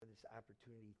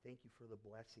we thank you for the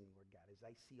blessing, Lord God. As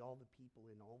I see all the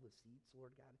people in all the seats,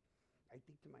 Lord God, I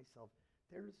think to myself,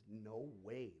 there's no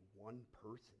way one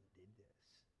person did this.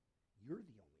 You're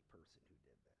the only person who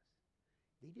did this.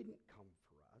 They didn't come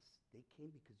for us. They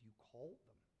came because you called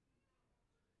them.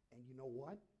 And you know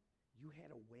what? You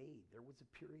had a way. There was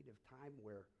a period of time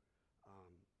where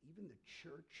even the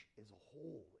church as a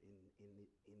whole in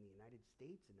the United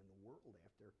States and in the world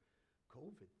after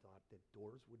COVID thought that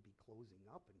doors would be closing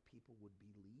up and people would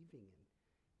be leaving, and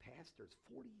pastors,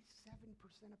 47%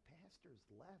 of pastors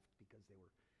left because they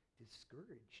were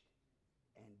discouraged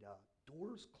and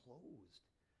doors closed.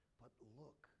 But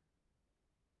look,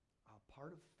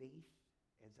 part of faith,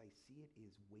 as I see it,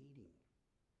 is waiting.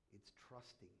 It's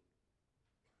trusting.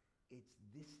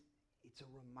 It's a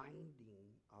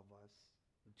reminding of us,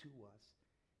 to us,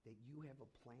 that you have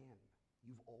a plan.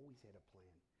 You've always had a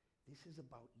plan. This is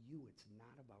about you. It's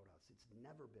not about us. It's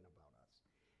never been about us.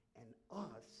 And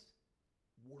us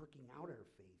working out our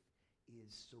faith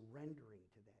is surrendering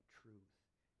to that truth,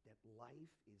 that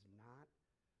life is not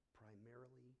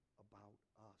primarily about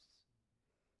us.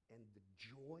 And the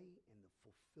joy and the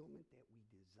fulfillment that we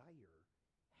desire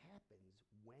happens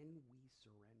when we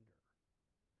surrender.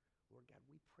 Lord God,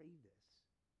 we pray this.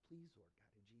 Please, Lord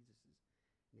God, in Jesus'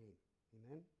 name.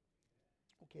 Amen?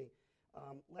 Okay,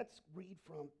 let's read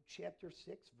from chapter 6,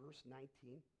 verse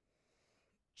 19.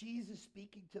 Jesus,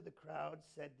 speaking to the crowd,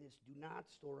 said this, "Do not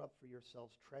store up for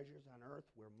yourselves treasures on earth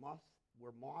where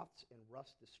moths and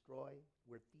rust destroy,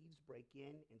 where thieves break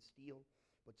in and steal,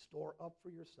 but store up for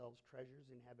yourselves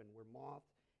treasures in heaven where moth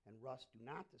and rust do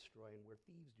not destroy and where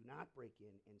thieves do not break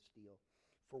in and steal.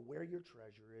 For where your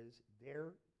treasure is,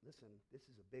 there," listen, this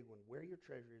is a big one, "where your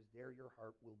treasure is, there your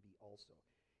heart will be also."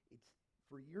 It's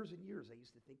for years and years, I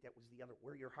used to think that was the other.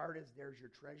 Where your heart is, there's your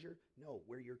treasure. No,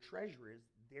 where your treasure is,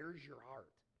 there's your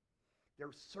heart. There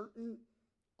are certain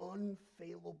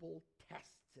unfailable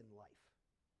tests in life.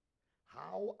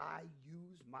 How I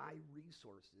use my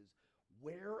resources,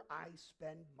 where I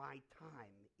spend my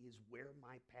time is where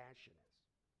my passion is.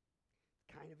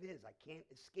 It kind of is. I can't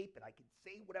escape it. I can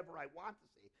say whatever I want to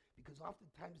say because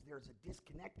oftentimes there's a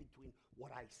disconnect between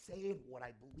what I say and what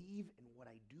I believe and what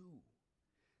I do.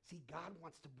 See, God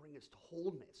wants to bring us to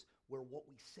wholeness where what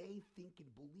we say, think,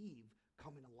 and believe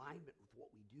come in alignment with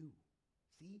what we do.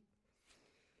 See?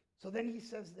 So then he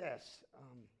says this,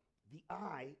 the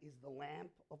eye is the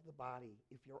lamp of the body.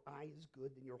 If your eye is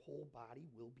good, then your whole body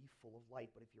will be full of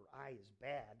light. But if your eye is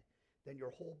bad, then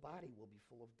your whole body will be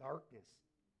full of darkness.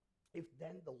 If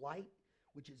then the light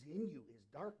which is in you is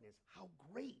darkness, how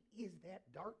great is that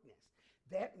darkness?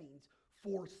 That means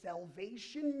for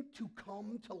salvation to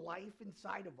come to life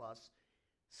inside of us,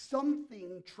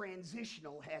 something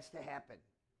transitional has to happen.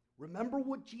 Remember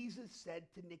what Jesus said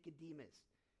to Nicodemus.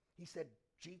 He said,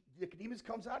 Nicodemus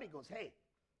comes out, he goes, "Hey,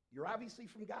 you're obviously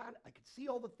from God. I can see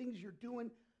all the things you're doing.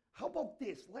 How about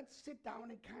this? Let's sit down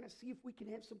and kind of see if we can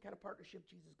have some kind of partnership."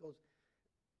 Jesus goes,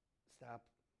 "Stop.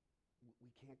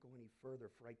 We can't go any further,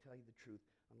 for I tell you the truth,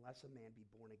 unless a man be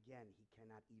born again, he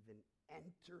cannot even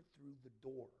enter through the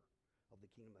door of the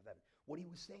kingdom of heaven." What he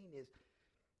was saying is,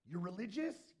 you're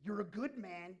religious, you're a good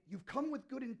man, you've come with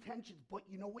good intentions, but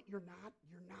you know what you're not?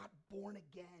 You're not born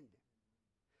again.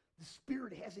 The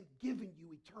Spirit hasn't given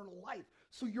you eternal life.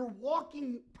 So you're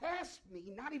walking past me,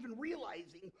 not even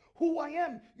realizing who I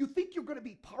am. You think you're going to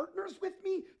be partners with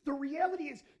me? The reality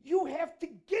is you have to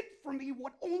get from me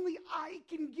what only I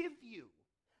can give you.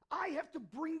 I have to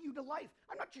bring you to life.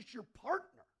 I'm not just your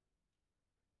partner.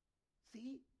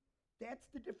 See? That's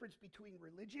the difference between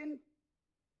religion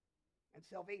and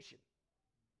salvation.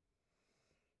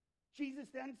 Jesus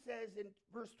then says in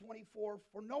verse 24,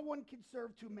 "For no one can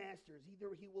serve two masters.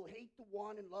 Either he will hate the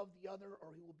one and love the other,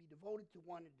 or he will be devoted to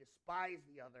one and despise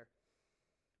the other.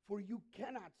 For you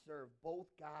cannot serve both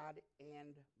God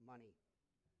and money."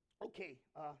 Okay,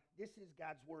 this is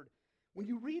God's word. When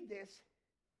you read this,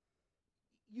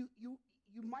 you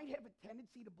might have a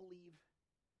tendency to believe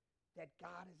that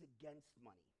God is against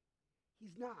money.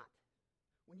 He's not.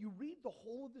 When you read the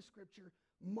whole of the scripture,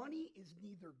 money is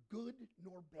neither good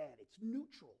nor bad. It's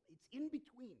neutral. It's in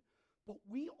between. But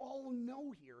we all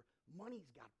know here, money's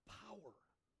got power.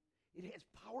 It has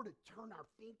power to turn our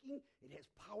thinking. It has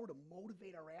power to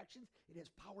motivate our actions. It has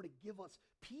power to give us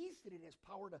peace, and it has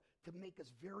power to make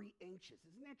us very anxious.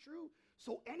 Isn't that true?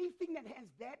 So anything that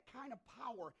has that kind of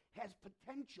power has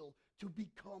potential to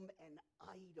become an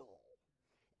idol.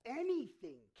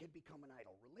 Anything can become an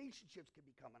idol. Relationships can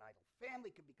become an idol. Family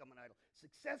can become an idol.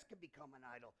 Success can become an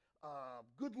idol.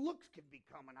 Good looks can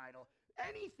become an idol.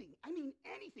 Anything,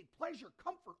 anything, pleasure,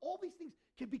 comfort, all these things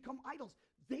can become idols.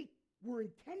 They were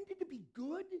intended to be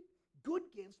good, good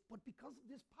gifts, but because of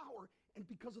this power and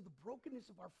because of the brokenness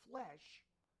of our flesh,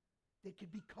 they can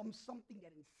become something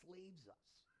that enslaves us.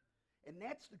 And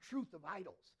that's the truth of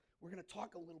idols. We're going to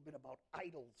talk a little bit about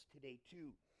idols today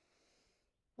too.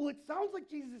 Well, it sounds like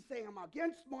Jesus is saying, I'm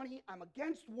against money, I'm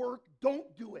against work,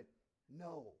 don't do it.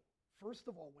 No. First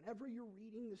of all, whenever you're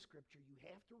reading the scripture, you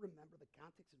have to remember the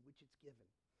context in which it's given.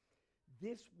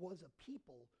 This was a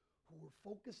people who were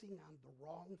focusing on the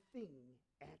wrong thing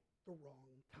at the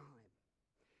wrong time.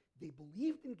 They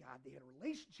believed in God, they had a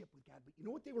relationship with God, but you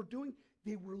know what they were doing?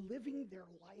 They were living their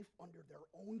life under their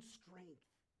own strength.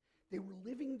 They were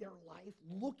living their life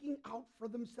looking out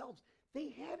for themselves.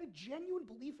 They had a genuine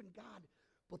belief in God,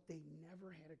 but they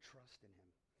never had a trust in him.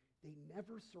 They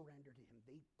never surrendered to him.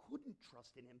 They couldn't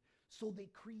trust in him, so they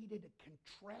created a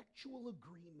contractual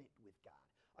agreement with God.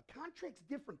 A contract's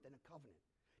different than a covenant.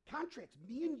 Contract's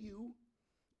me and you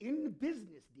in the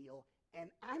business deal, and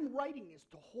I'm writing this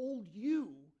to hold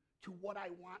you to what I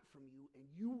want from you, and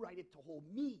you write it to hold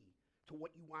me to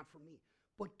what you want from me.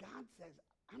 But God says,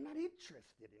 I'm not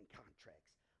interested in contracts.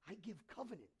 I give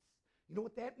covenants. You know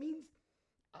what that means?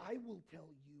 I will tell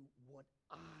you what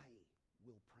I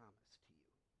will promise to you.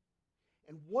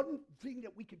 And one thing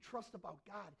that we can trust about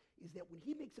God is that when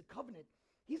he makes a covenant,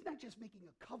 he's not just making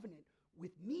a covenant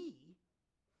with me,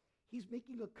 he's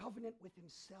making a covenant with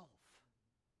himself.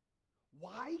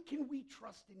 Why can we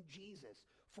trust in Jesus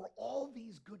for all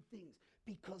these good things?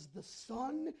 Because the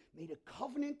Son made a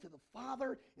covenant to the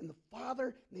Father, and the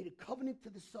Father made a covenant to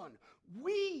the Son.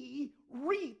 We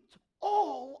reaped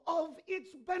all of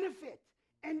its benefit,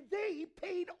 and they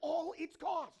paid all its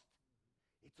cost.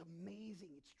 It's amazing.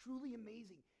 It's truly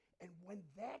amazing. And when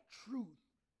that truth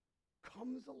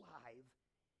comes alive,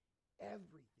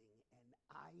 everything, and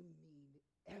I mean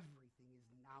everything, is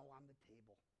now on the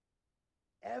table.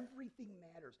 Everything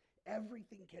matters.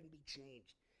 Everything can be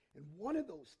changed. And one of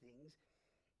those things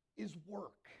is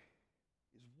work.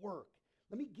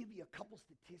 Let me give you a couple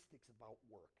statistics about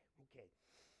work. Okay.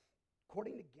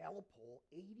 According to Gallup poll,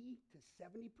 80 to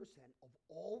 70% of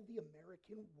all the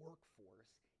American workforce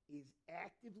is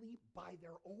actively, by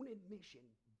their own admission,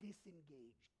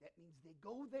 disengaged. That means they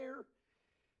go there,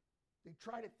 they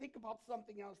try to think about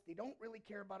something else, they don't really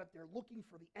care about it, they're looking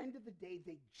for the end of the day,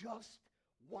 they just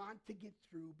want to get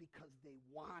through because they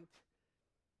want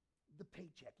the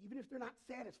paycheck. Even if they're not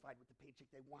satisfied with the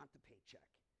paycheck, they want the paycheck.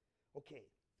 Okay,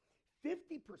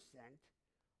 58%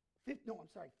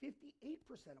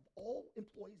 of all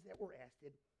employees that were asked,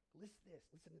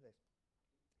 listen to this.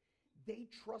 They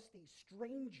trust a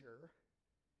stranger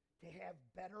to have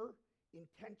better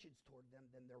intentions toward them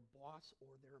than their boss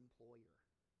or their employer.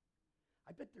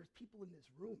 I bet there's people in this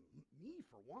room, me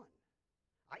for one.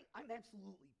 I'm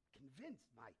absolutely convinced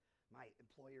my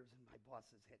employers and my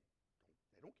bosses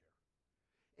they don't care.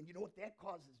 And you know what? That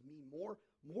causes me more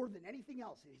than anything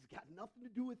else. It has got nothing to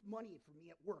do with money for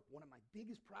me at work. One of my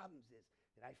biggest problems is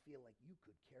that I feel like you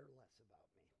could care less about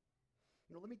me.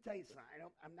 You know, let me tell you something.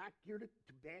 I'm not here to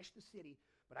bash the city,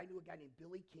 but I knew a guy named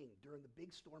Billy King during the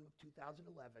big storm of 2011.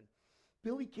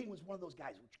 Billy King was one of those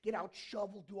guys, which get out,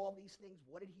 shovel, do all these things.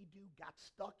 What did he do? Got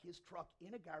stuck his truck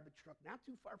in a garbage truck not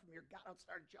too far from here, got out,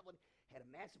 started shoveling, had a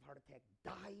massive heart attack,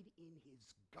 died in his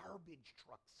garbage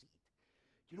truck seat.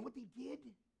 Do you know what they did?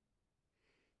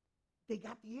 They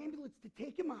got the ambulance to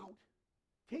take him out,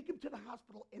 take him to the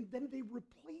hospital, and then they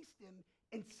replaced him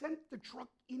and sent the truck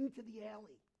into the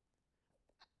alley.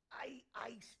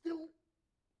 I still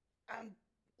am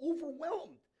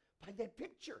overwhelmed by that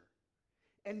picture.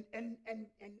 And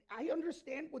I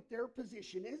understand what their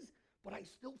position is, but I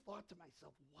still thought to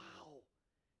myself, wow,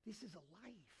 this is a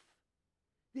life.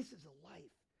 This is a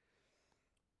life.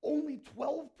 Only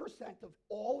 12% of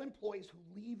all employees who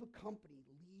leave a company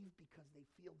leave because they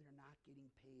feel they're not getting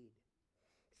paid.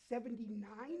 79%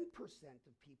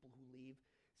 of people who leave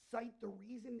cite the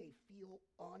reason they feel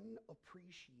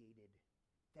unappreciated.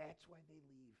 That's why they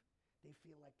leave. They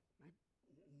feel like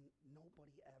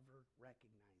nobody ever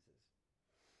recognizes.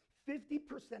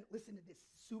 50%, listen to this,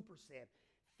 super sad.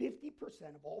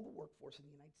 50% of all the workforce in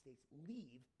the United States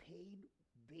leave paid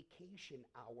vacation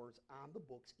hours on the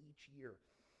books each year.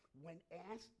 When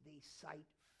asked, they cite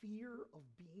fear of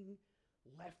being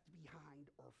left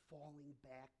behind or falling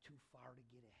back too far to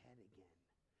get ahead again.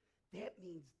 That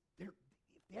means if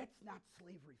that's not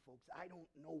slavery, folks, I don't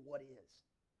know what is.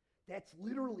 That's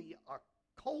literally a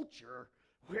culture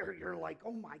where you're like,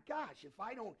 oh my gosh, if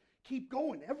I don't keep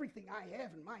going, everything I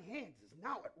have in my hands is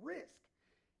now at risk.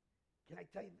 Can I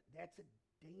tell you, that's a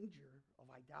danger of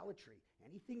idolatry.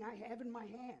 Anything I have in my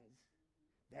hands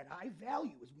that I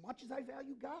value as much as I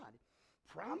value God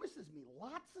promises me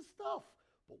lots of stuff,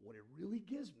 but what it really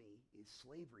gives me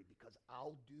slavery because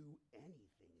I'll do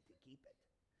anything to keep it.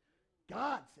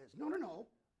 God says, no, no, no.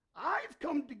 I've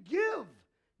come to give,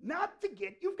 not to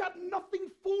get. You've got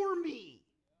nothing for me.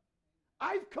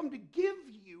 I've come to give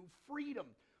you freedom.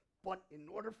 But in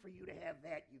order for you to have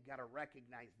that, you've got to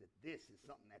recognize that this is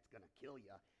something that's going to kill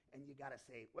you. And you got to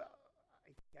say, well, I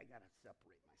think I got to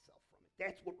separate myself from it.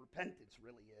 That's what repentance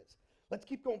really is. Let's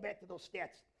keep going back to those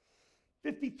stats.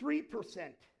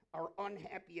 53% are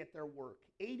unhappy at their work.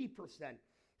 80%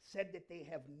 said that they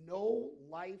have no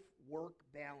life-work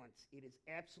balance. It is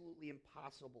absolutely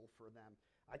impossible for them.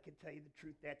 I can tell you the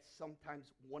truth, that's sometimes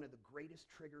one of the greatest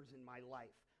triggers in my life.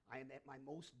 I am at my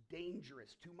most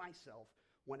dangerous to myself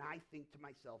when I think to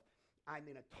myself, I'm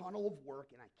in a tunnel of work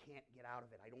and I can't get out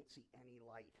of it. I don't see any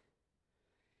light.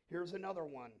 Here's another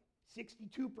one.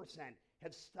 62%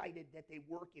 have cited that they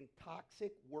work in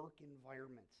toxic work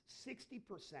environments. 60%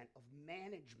 of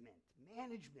management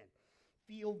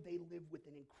feel they live with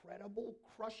an incredible,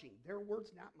 crushing, their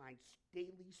words, not mine,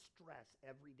 daily stress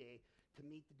every day to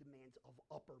meet the demands of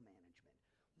upper management.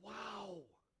 Wow,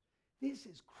 this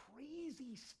is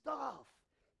crazy stuff.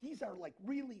 These are like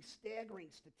really staggering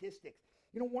statistics.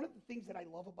 You know, one of the things that I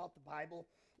love about the Bible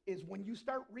is when you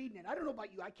start reading it, I don't know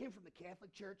about you, I came from the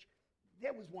Catholic Church.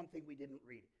 That was one thing we didn't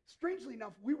read. Strangely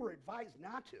enough, we were advised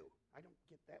not to. I don't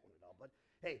get that one at all, but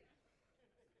hey.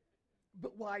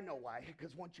 Well, I know why,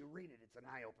 because once you read it, it's an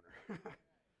eye-opener.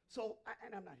 So,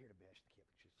 and I'm not here to bash the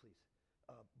Catholic Church, please.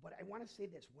 But I want to say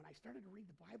this. When I started to read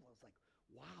the Bible, I was like,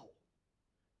 wow,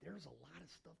 there's a lot of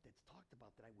stuff that's talked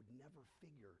about that I would never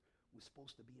figure was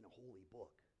supposed to be in a holy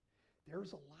book.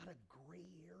 There's a lot of gray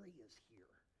areas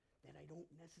here that I don't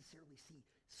necessarily see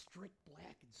strict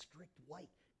black and strict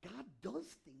white. God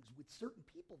does things with certain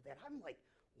people that I'm like,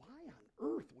 why on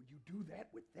earth would you do that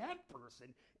with that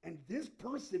person and this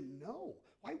person no?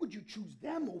 Why would you choose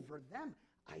them over them?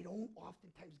 I don't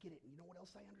oftentimes get it. And you know what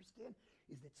else I understand?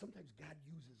 Is that sometimes God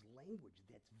uses language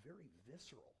that's very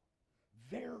visceral.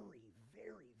 Very,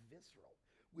 very visceral,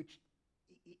 which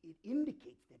it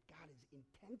indicates that God is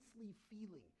intensely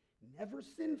feeling, never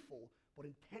sinful, but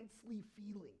intensely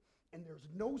feeling. And there's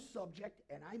no subject,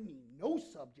 and I mean no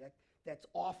subject, that's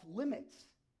off limits.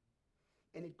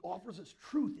 And it offers us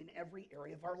truth in every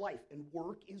area of our life, and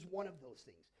work is one of those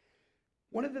things.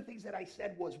 One of the things that I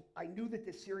said was I knew that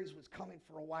this series was coming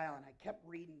for a while, and I kept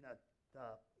reading the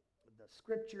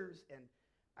scriptures, and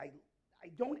I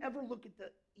don't ever look at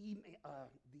the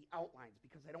outlines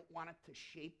because I don't want it to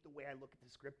shape the way I look at the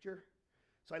scripture.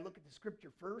 So I look at the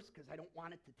scripture first because I don't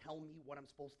want it to tell me what I'm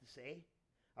supposed to say.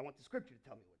 I want the scripture to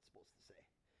tell me what it's supposed to say.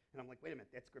 And I'm like, wait a minute,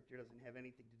 that scripture doesn't have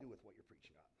anything to do with what you're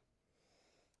preaching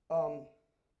on.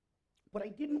 But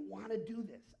I didn't want to do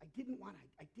this. I didn't want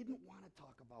to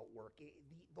talk about work.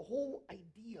 The whole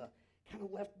idea kind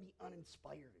of left me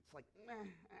uninspired. It's like, I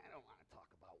don't want to talk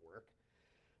about work.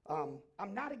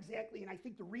 I'm not exactly, and I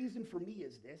think the reason for me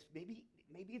is this. Maybe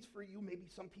it's for you. Maybe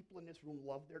some people in this room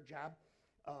love their job.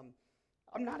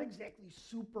 I'm not exactly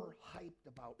super hyped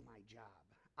about my job.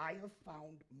 I have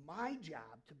found my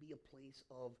job to be a place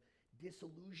of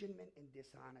disillusionment and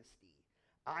dishonesty.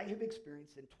 I have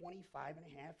experienced in 25 and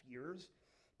a half years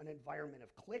an environment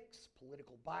of cliques,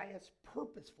 political bias,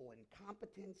 purposeful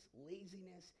incompetence,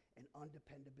 laziness, and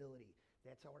undependability.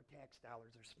 That's how our tax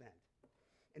dollars are spent.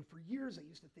 And for years I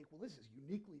used to think, well, this is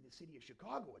uniquely the city of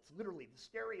Chicago. It's literally the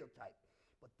stereotype.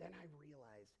 But then I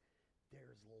realized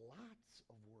there's lots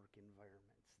of work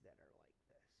environments that are like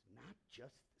this, not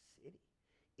just the city.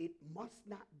 It must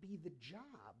not be the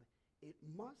job. It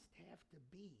must have to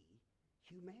be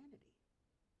humanity.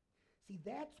 See,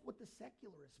 that's what the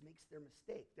secularists makes their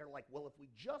mistake. They're like, well, if we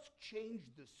just change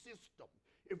the system,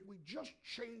 if we just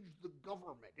change the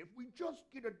government, if we just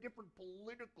get a different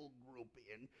political group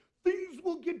in, things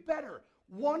will get better.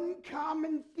 One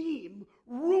common theme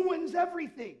ruins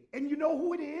everything. And you know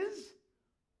who it is?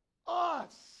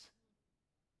 Us.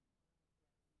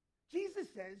 Jesus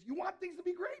says, you want things to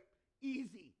be great?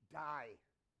 Easy. Die.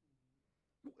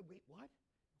 Wait, what?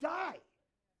 Die.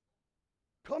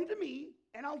 Come to me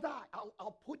and I'll die.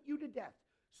 I'll put you to death.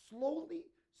 Slowly,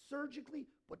 surgically,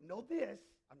 but know this,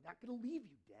 I'm not going to leave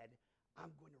you dead.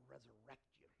 I'm going to resurrect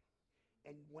you.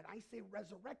 And when I say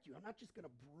resurrect you, I'm not just going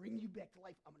to bring you back to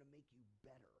life. I'm going to make you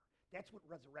better. That's what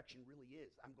resurrection really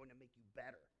is. I'm going to make you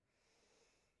better.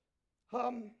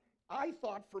 I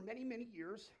thought for many, many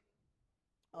years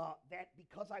that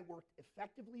because I worked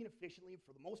effectively and efficiently, and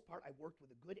for the most part, I worked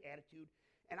with a good attitude,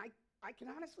 and I can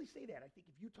honestly say that. I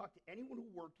think if you talk to anyone who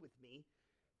worked with me,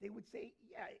 they would say,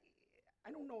 yeah, I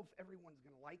don't know if everyone's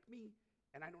going to like me,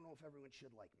 and I don't know if everyone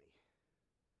should like me.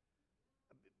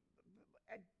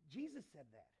 Jesus said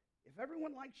that. If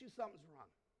everyone likes you, something's wrong.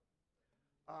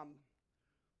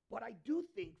 But I do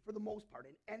think, for the most part,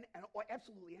 and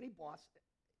absolutely any boss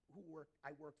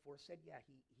I worked for said, yeah,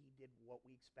 he did what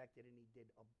we expected, and he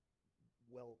did a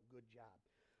good job.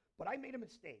 But I made a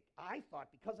mistake. I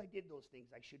thought because I did those things,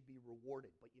 I should be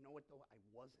rewarded. But you know what, though? I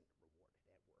wasn't rewarded at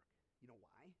work. You know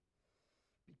why?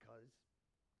 Because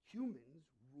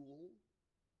humans rule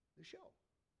the show.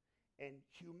 And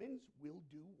humans will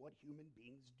do what human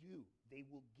beings do. They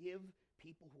will give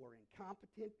people who are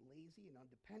incompetent, lazy, and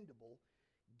undependable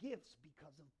gifts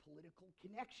because of political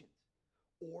connections.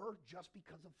 Or just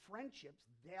because of friendships,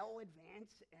 they'll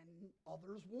advance and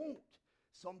others won't.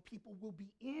 Some people will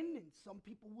be in and some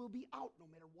people will be out no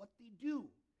matter what they do.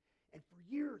 And for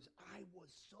years, I was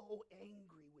so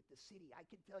angry with the city. I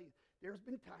can tell you, there's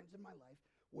been times in my life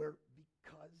where,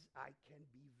 because I can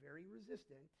be very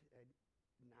resistant, and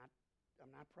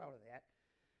I'm not proud of that,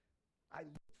 I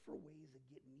looked for ways of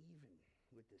getting even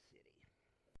with the city.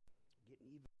 I'm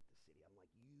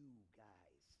like, you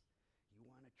guys, you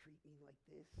want to treat me like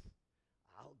this?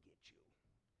 I'll get you.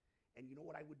 And you know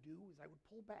what I would do is I would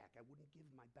pull back. I wouldn't give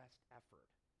my best effort.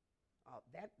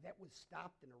 That was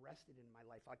stopped and arrested in my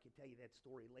life. I could tell you that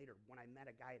story later when I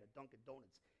met a guy at a Dunkin'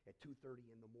 Donuts at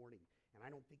 2:30 in the morning, and I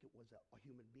don't think it was a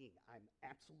human being. I'm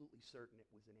absolutely certain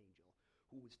it was an angel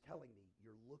who was telling me,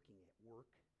 you're looking at work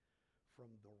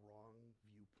from the wrong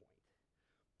viewpoint.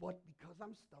 But because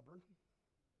I'm stubborn,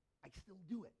 I still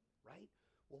do it, right?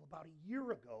 Well, about a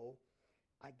year ago,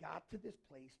 I got to this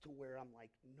place to where I'm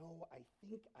like, no, I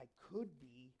think I could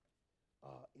be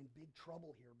in big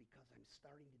trouble here because I'm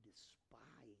starting to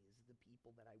despise the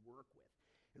people that I work with.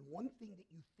 And one thing that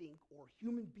you think, or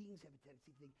human beings have a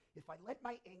tendency to think, if I let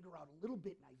my anger out a little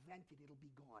bit and I vent it, it'll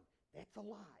be gone. That's a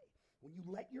lie. When you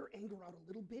let your anger out a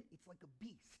little bit, it's like a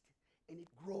beast. And it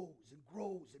grows and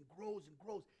grows and grows and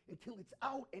grows until it's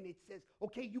out and it says,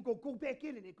 okay, you go back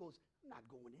in. And it goes, I'm not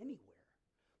going anywhere.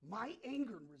 My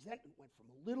anger and resentment went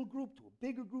from a little group to a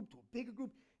bigger group to a bigger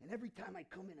group. And every time I'd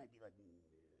come in, I'd be like,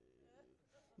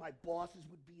 my bosses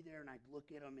would be there and I'd look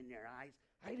at them in their eyes.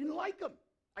 I didn't like them.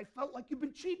 I felt like you've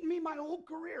been cheating me my whole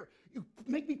career. You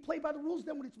make me play by the rules.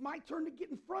 Then when it's my turn to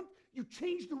get in front, you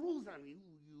change the rules on me.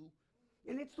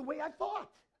 And it's the way I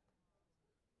thought.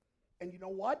 And you know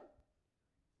what?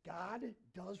 God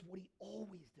does what he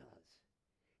always does.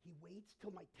 He waits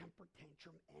till my temper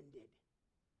tantrum ended,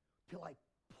 till I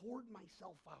poured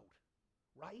myself out,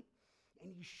 right?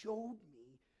 And he showed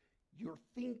me, you're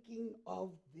thinking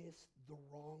of this the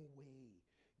wrong way.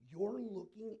 You're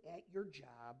looking at your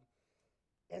job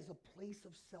as a place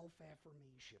of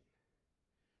self-affirmation.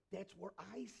 That's where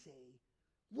I say,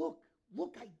 look,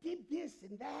 I did this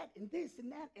and that and this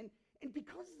and that, and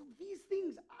because of these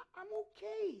things, I'm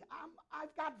okay.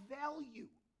 I've got value.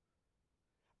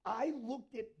 I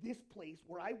looked at this place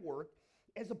where I worked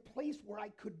as a place where I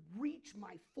could reach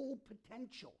my full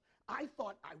potential. I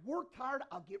thought I worked hard,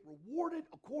 I'll get rewarded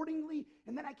accordingly,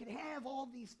 and then I could have all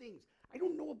these things. I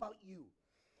don't know about you.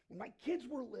 When my kids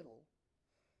were little,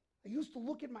 I used to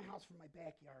look at my house from my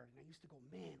backyard, and I used to go,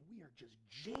 man, we are just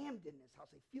jammed in this house.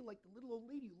 I feel like the little old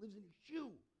lady who lives in a shoe.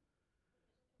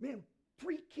 Man,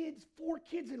 3 kids, 4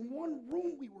 kids in one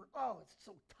room we were, it's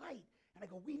so tight. And I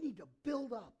go, we need to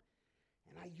build up.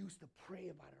 And I used to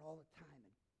pray about it all the time.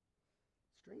 And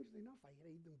strangely enough, I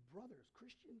had even brothers,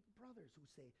 Christian brothers, who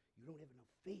say, you don't have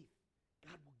enough faith.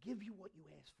 God will give you what you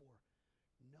ask for.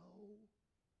 No,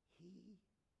 he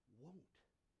won't.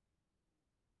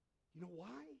 You know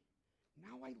why?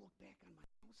 Now I look back on my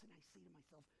house and I say to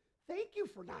myself, thank you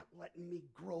for not letting me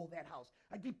grow that house.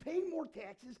 I'd be paying more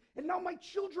taxes, and now my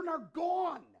children are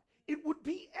gone. It would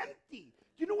be empty.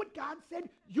 Do you know what God said?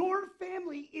 Your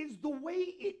family is the way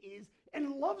it is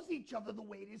and loves each other the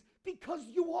way it is because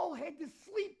you all had to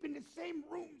sleep in the same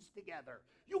rooms together.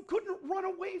 You couldn't run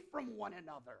away from one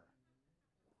another.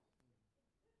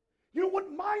 You know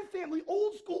what? My family,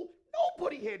 old school,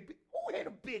 nobody had, who had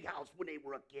a big house when they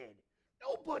were a kid?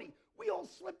 Nobody. We all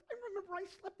slept. I remember I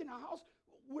slept in a house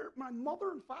where my mother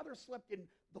and father slept in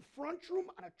the front room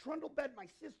on a trundle bed. My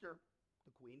sister,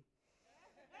 the queen.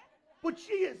 But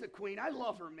she is a queen. I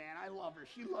love her, man. I love her.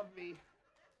 She loved me.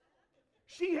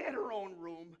 She had her own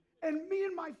room. And me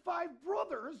and my 5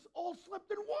 brothers all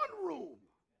slept in one room.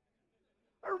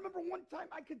 I remember one time,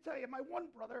 I could tell you, my one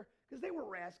brother, because they were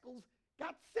rascals,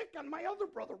 got sick on my other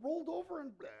brother, rolled over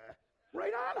and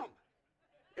right on him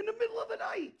in the middle of the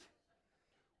night.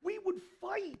 We would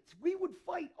fight.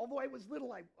 Although I was little,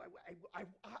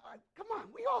 come on,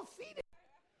 we all seen it.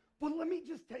 But let me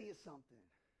just tell you something.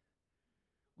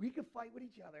 We could fight with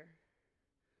each other,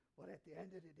 but at the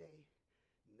end of the day,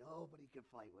 nobody could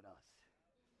fight with us.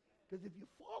 Because if you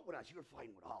fought with us, you're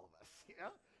fighting with all of us, you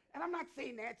know? And I'm not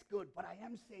saying that's good, but I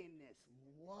am saying this.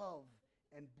 Love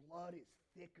and blood is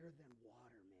thicker than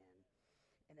water, man.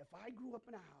 And if I grew up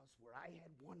in a house where I had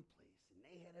one place, and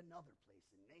they had another place,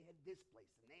 and they had this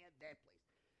place, and they had that place,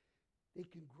 they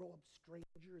can grow up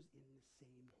strangers in the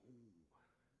same home.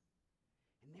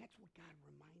 And that's what God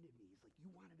reminded me. He's like,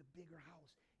 you wanted a bigger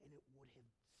house, and it would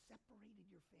have separated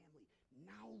your family.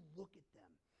 Now look at them.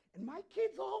 And my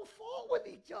kids all fought with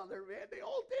each other, man. They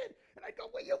all did. And I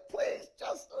go, will you please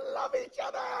just love each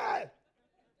other?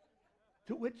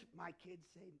 To which my kids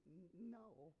say, no,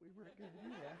 we weren't going to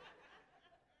do that.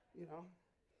 You know?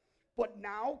 But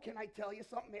now, can I tell you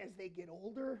something? As they get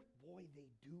older, boy, they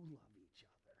do love each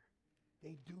other.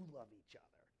 They do love each other.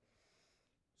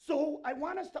 So I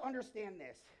want us to understand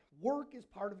this. Work is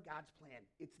part of God's plan.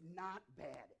 It's not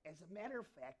bad. As a matter of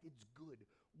fact, it's good.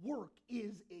 Work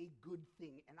is a good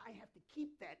thing, and I have to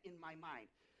keep that in my mind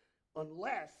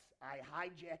unless I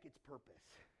hijack its purpose.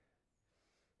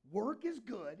 Work is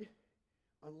good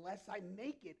unless I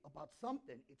make it about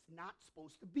something it's not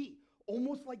supposed to be.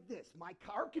 Almost like this. My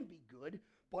car can be good,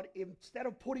 but instead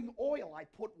of putting oil, I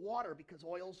put water because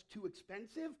oil's too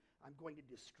expensive. I'm going to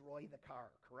destroy the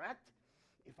car, correct?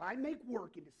 If I make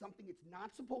work into something it's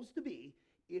not supposed to be,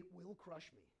 it will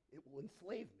crush me. It will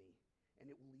enslave me, and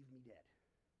it will leave me dead.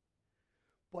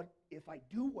 But if I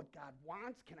do what God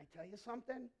wants, can I tell you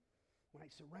something? When I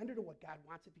surrender to what God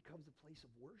wants, it becomes a place of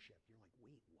worship. You're like,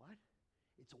 wait, what?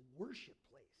 It's a worship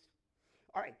place.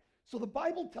 All right, so the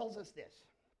Bible tells us this,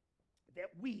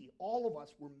 that we, all of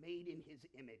us, were made in his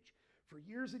image. For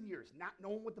years and years, not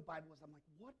knowing what the Bible was, I'm like,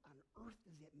 what on earth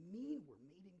does it mean we're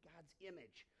made in God's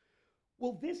image?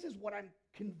 Well, this is what I'm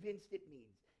convinced it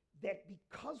means, that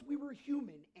because we were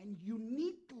human and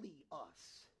uniquely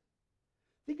us,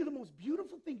 think of the most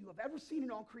beautiful thing you have ever seen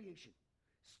in all creation.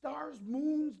 Stars,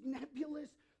 moons, nebulas,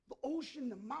 the ocean,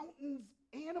 the mountains,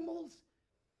 animals.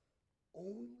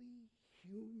 Only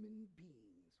human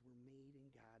beings were made in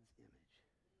God's image.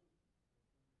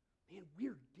 Man,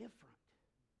 we're different.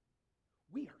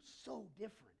 We are so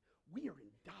different. We are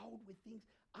endowed with things.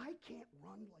 I can't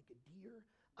run like a deer.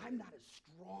 I'm not as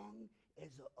strong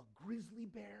as a grizzly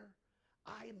bear.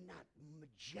 I am not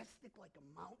majestic like a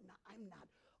mountain. I'm not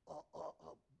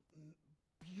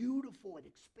beautiful and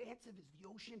expansive as the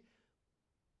ocean.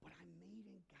 But I'm made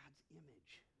in God's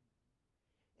image.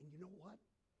 And you know what?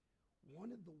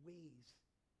 One of the ways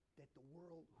that the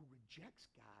world who rejects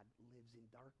God lives in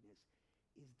darkness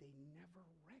is they never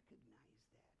recognize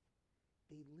that.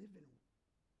 They live in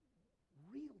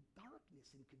real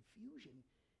darkness and confusion,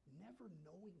 never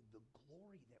knowing the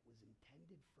glory that was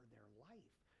intended for their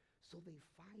life. So they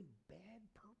find bad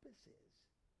purposes.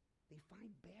 They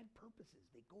find bad purposes.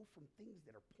 They go from things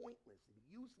that are pointless and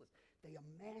useless. They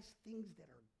amass things that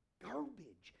are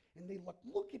garbage. And they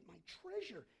look at my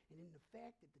treasure. And in the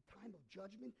fact, at the time of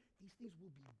judgment, these things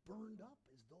will be burned up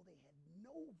as though they had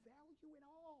no value at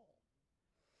all.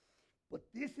 But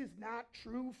this is not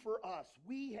true for us.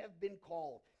 We have been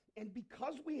called. And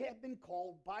because we have been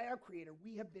called by our Creator,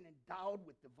 we have been endowed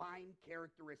with divine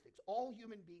characteristics. All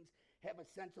human beings have a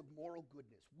sense of moral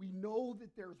goodness. We know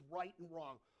that there's right and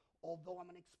wrong, although I'm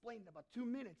going to explain in about 2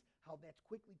 minutes how that's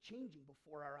quickly changing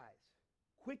before our eyes.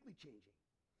 Quickly changing.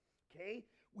 Okay?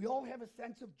 We all have a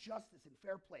sense of justice and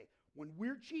fair play. When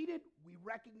we're cheated, we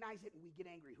recognize it and we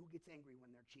get angry. Who gets angry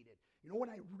when they're cheated? You know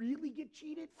when I really get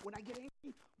cheated? When I get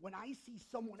angry? When I see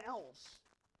someone else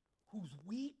who's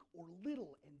weak or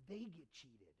little and they get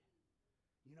cheated.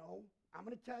 You know, I'm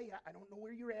going to tell you, I don't know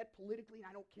where you're at politically, and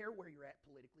I don't care where you're at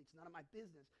politically. It's none of my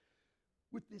business.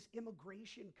 With this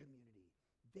immigration community,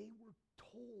 they were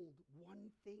told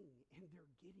one thing, and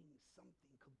they're getting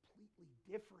something completely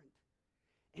different.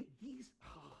 And these,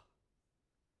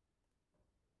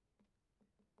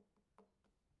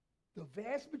 the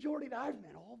vast majority that I've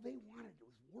met, all they wanted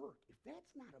was work. If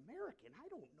that's not American, I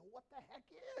don't know what the heck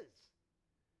is.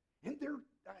 And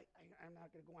I'm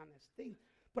not going to go on this thing,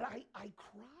 but I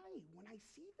cry when I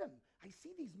see them. I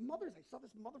see these mothers. I saw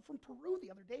this mother from Peru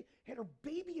the other day, had her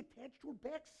baby attached to her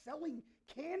back selling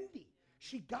candy.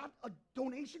 She got a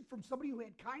donation from somebody who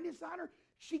had kindness on her.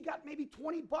 She got maybe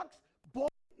 $20, bought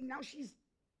it, and now she's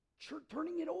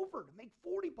turning it over to make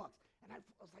 $40. And I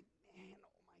was like, man,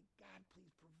 oh my God, please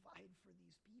provide for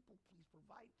these people. Please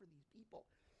provide for these people.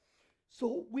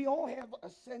 So we all have a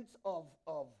sense of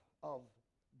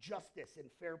justice and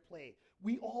fair play.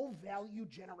 We all value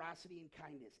generosity and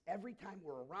kindness. Every time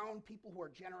we're around people who are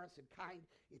generous and kind,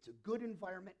 it's a good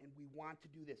environment, and we want to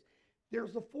do this.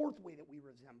 There's a fourth way that we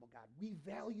resemble God. We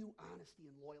value honesty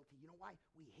and loyalty. You know why?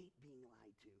 We hate being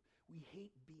lied to. We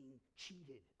hate being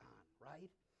cheated on, right?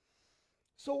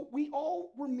 So we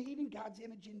all were made in God's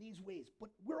image in these ways, but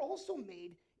we're also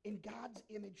made in God's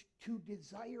image to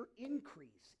desire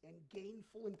increase and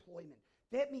gainful employment.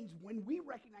 That means when we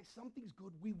recognize something's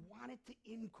good, we want it to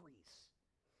increase.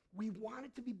 We want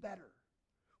it to be better.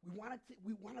 We want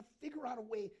to figure out a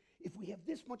way, if we have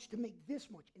this much, to make this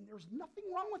much. And there's nothing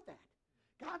wrong with that.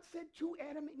 God said to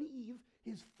Adam and Eve,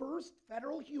 his first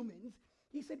federal humans,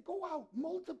 he said, go out,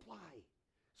 multiply,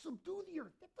 subdue the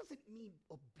earth. That doesn't mean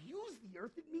abuse the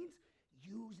earth. It means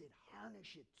use it, harness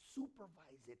it,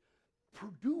 supervise it,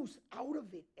 produce out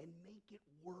of it, and make it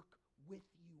work with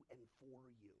you and for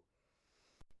you.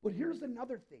 But here's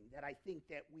another thing that I think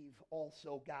that we've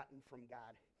also gotten from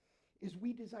God, is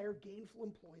we desire gainful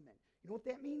employment. You know what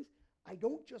that means? I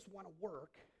don't just want to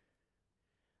work.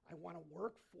 I want to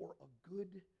work for a good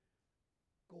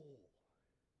goal.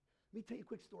 Let me tell you a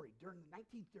quick story. During the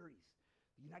 1930s,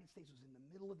 the United States was in the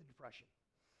middle of the Depression.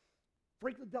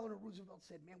 Franklin Delano Roosevelt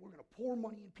said, man, we're going to pour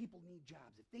money in, people need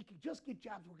jobs. If they could just get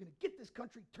jobs, we're going to get this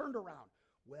country turned around.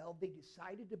 Well, they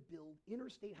decided to build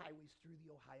interstate highways through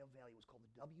the Ohio Valley. It was called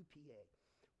the WPA.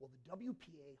 Well, the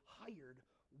WPA hired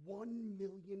 1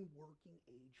 million working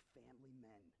age family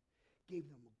men, gave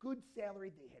them a good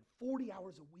salary. They had 40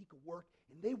 hours a week of work,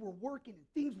 and they were working, and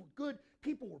things were good.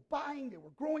 People were buying, they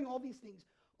were growing, all these things,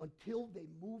 until they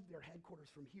moved their headquarters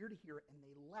from here to here, and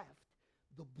they left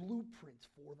the blueprints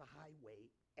for the highway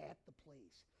at the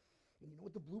place. And you know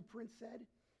what the blueprint said?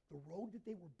 The road that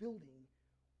they were building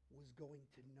was going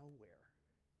to nowhere.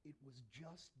 It was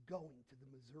just going to the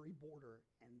Missouri border,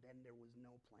 and then there was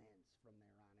no plans from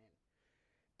there on in.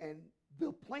 And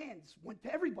the plans went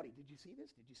to everybody. Did you see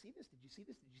this? Did you see this? Did you see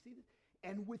this? Did you see this?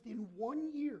 And within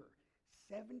 1 year,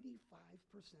 75%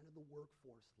 of the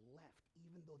workforce left,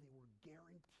 even though they were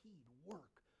guaranteed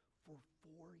work for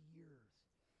 4 years.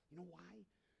 You know why?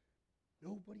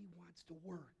 Nobody wants to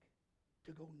work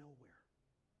to go nowhere,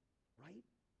 right?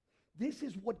 This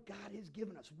is what God has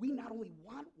given us. We not only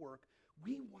want work,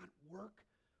 we want work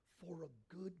for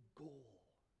a good goal.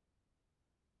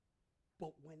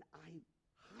 But when I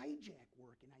hijack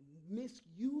work and I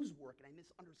misuse work and I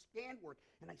misunderstand work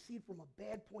and I see it from a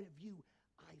bad point of view,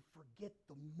 I forget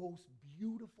the most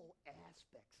beautiful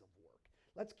aspects of work.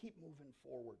 Let's keep moving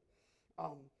forward.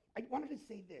 I wanted to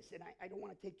say this, and I don't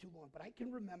want to take too long, but I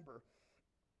can remember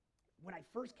when I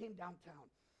first came downtown,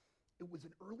 it was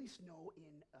an early snow in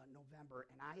November,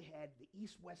 and I had the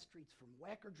east-west streets from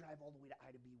Wacker Drive all the way to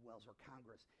Ida B. Wells, or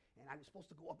Congress, and I was supposed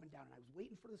to go up and down, and I was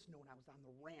waiting for the snow, and I was on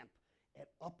the ramp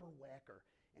at Upper Wacker,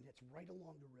 and it's right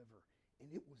along the river, and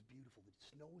it was beautiful. The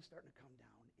snow was starting to come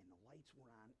down, and the lights were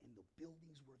on, and the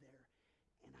buildings were there,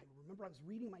 and I remember I was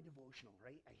reading my devotional,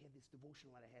 right? I had this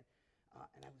devotional that I had,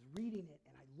 and I was reading it,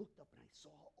 and I looked up, and I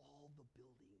saw all the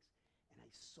buildings, and I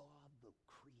saw the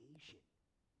creation,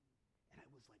 and I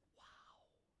was like, wow.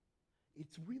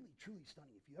 It's really, truly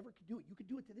stunning. If you ever could do it, you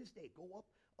could do it to this day. Go up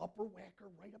Upper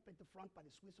Wacker, right up at the front by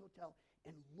the Swiss Hotel,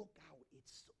 and look out.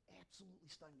 It's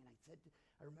absolutely stunning. And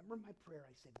I remember my prayer,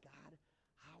 I said, God,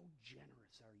 how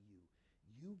generous are you?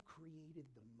 You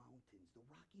created the mountains, the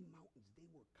Rocky Mountains.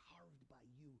 They were carved by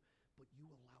you, but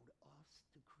you allowed us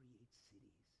to create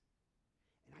cities.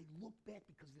 And I look back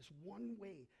because this one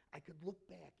way I could look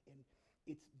back, and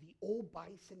it's the old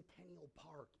Bicentennial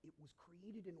Park. It was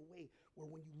created in a way where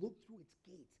when you look through its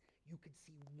gates, you could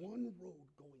see one road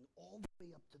going all the way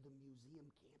up to the museum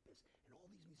campus and all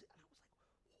these museums. And I was like,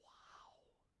 wow.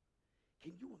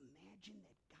 Can you imagine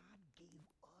that God gave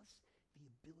us the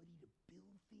ability to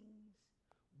build things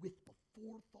with the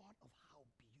forethought of how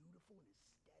beautiful and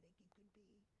aesthetic it could be?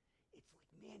 It's like,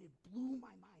 man, it blew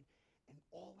my mind. And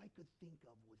all I could think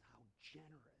of was how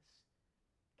generous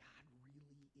God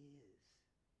really is.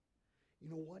 You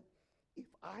know what? If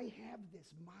I have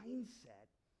this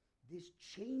mindset, this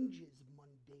changes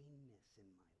mundaneness in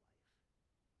my life.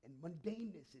 And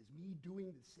mundaneness is me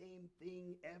doing the same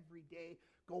thing every day,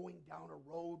 going down a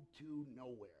road to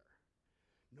nowhere.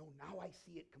 No, now I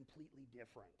see it completely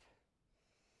different.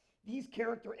 These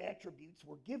character attributes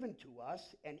were given to us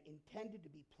and intended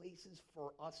to be places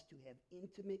for us to have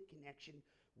intimate connection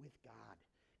with God.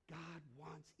 God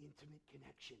wants intimate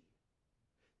connection.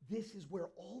 This is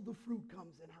where all the fruit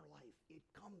comes in our life. It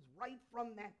comes right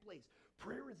from that place.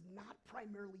 Prayer is not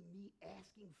primarily me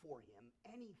asking for him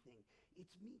anything.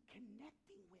 It's me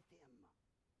connecting with him.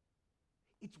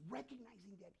 It's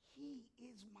recognizing that he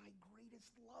is my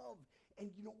greatest love. And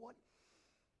you know what?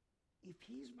 If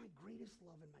he's my greatest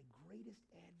love and my greatest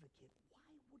advocate, why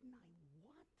wouldn't I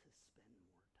want to spend more time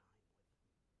with him?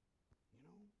 You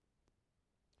know?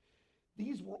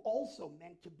 These were also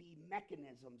meant to be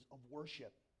mechanisms of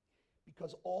worship,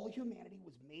 because all humanity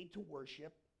was made to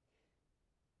worship.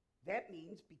 That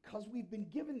means because we've been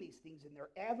given these things and they're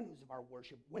avenues of our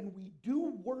worship, when we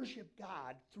do worship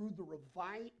God through the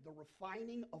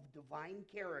refining of divine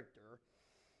character,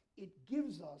 it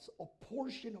gives us a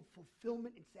portion of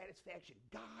fulfillment and satisfaction.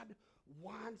 God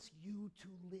wants you to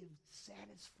live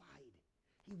satisfied.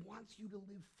 He wants you to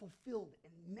live fulfilled.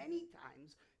 And many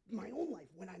times, in my own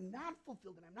life, when I'm not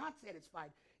fulfilled and I'm not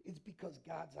satisfied, it's because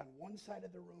God's on one side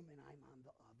of the room and I'm on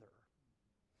the other.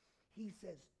 He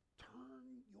says,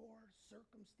 turn your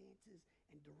circumstances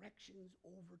and directions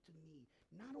over to me.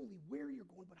 Not only where you're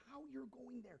going, but how you're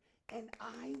going there. And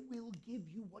I will give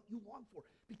you what you long for.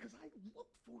 Because I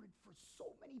looked for it for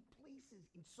so many places,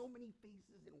 in so many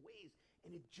faces and ways,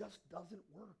 and it just doesn't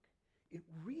work. It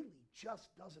really just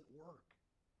doesn't work.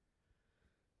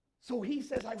 So he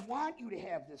says, I want you to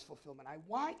have this fulfillment. I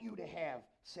want you to have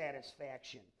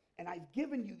satisfaction. And I've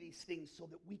given you these things so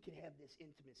that we can have this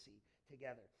intimacy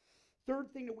together.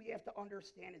 Third thing that we have to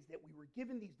understand is that we were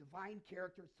given these divine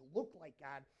characters to look like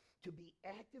God, to be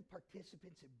active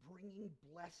participants in bringing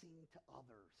blessing to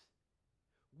others.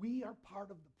 We are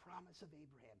part of the promise of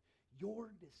Abraham.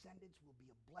 Your descendants will be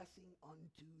a blessing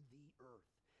unto the earth.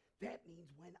 That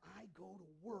means when I go to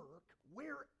work,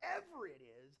 wherever it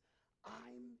is,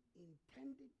 I'm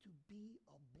intended to be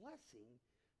a blessing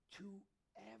to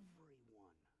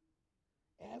everyone.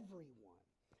 Everyone.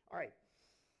 All right.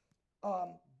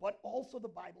 But also the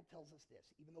Bible tells us this.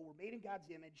 Even though we're made in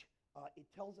God's image, it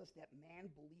tells us that man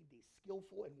believed a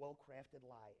skillful and well-crafted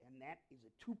lie. And that is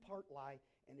a two-part lie,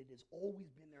 and it has always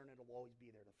been there and it'll always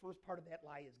be there. The first part of that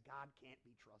lie is God can't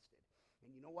be trusted.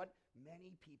 And you know what?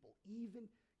 Many people, even,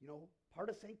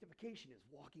 part of sanctification is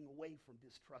walking away from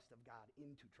distrust of God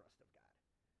into trust of God.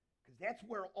 Because that's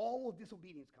where all of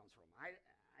disobedience comes from. I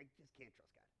just can't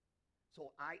trust God.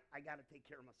 So I got to take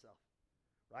care of myself,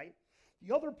 right?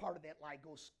 The other part of that lie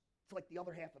goes, it's like the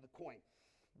other half of the coin.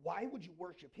 Why would you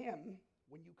worship him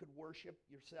when you could worship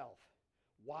yourself?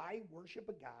 Why worship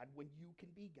a God when you can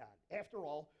be God? After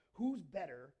all, who's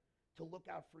better to look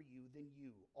out for you than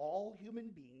you? All human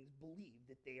beings believe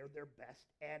that they are their best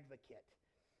advocate.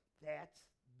 That's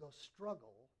the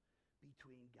struggle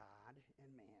between God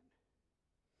and man.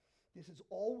 This has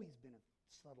always been a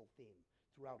subtle theme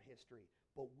throughout history,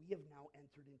 but we have now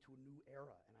entered into a new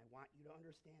era, and I want you to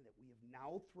understand that we have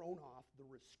now thrown off the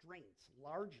restraints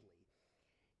largely,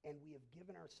 and we have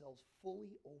given ourselves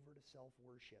fully over to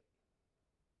self-worship.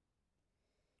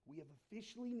 We have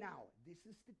officially now, this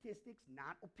is statistics,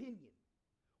 not opinion,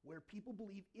 where people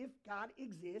believe if God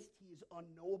exists, he is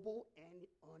unknowable and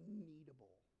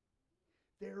unneedable.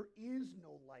 There is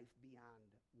no life beyond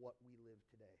what we live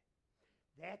today.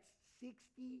 That's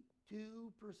 62%.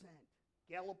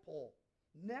 Gallup poll.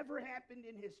 Never happened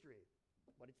in history,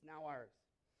 but it's now ours.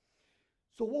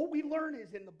 So what we learn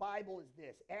is in the Bible is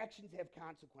this. Actions have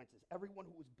consequences. Everyone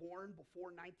who was born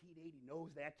before 1980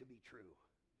 knows that to be true.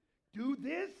 Do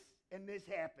this, and this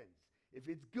happens. If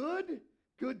it's good,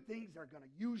 good things are going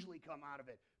to usually come out of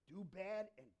it. Do bad,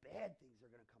 and bad things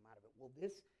are going to come out of it. Well,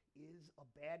 this is a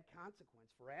bad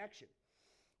consequence for action.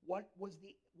 What was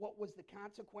the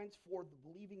consequence for the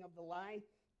believing of the lie?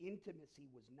 Intimacy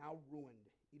was now ruined.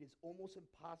 It is almost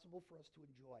impossible for us to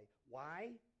enjoy.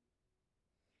 Why?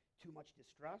 Too much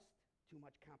distrust, too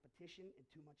much competition, and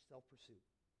too much self-pursuit.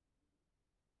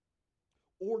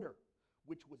 Order,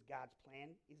 which was God's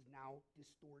plan, is now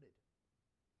distorted.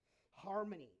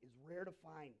 Harmony is rare to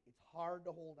find. It's hard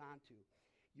to hold on to.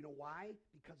 You know why?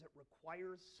 Because it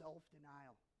requires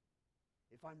self-denial.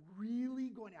 If I'm really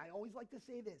going to, I always like to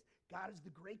say this, God is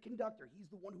the great conductor.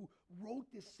 He's the one who wrote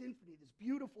this symphony, this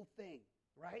beautiful thing,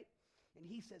 right? And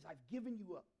he says, I've given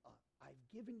you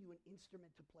an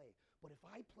instrument to play. But if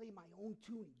I play my own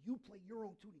tune, you play your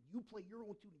own tune, you play your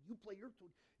own tune, you play your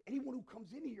tune, anyone who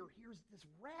comes in here hears this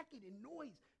racket and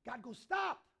noise. God goes,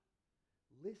 stop.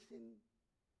 Listen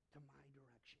to my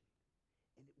direction.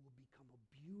 And it will become a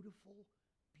beautiful,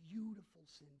 beautiful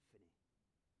symphony.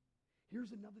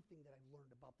 Here's another thing that I've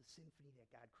learned about the symphony that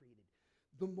God created.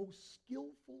 The most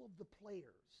skillful of the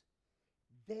players,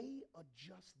 they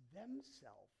adjust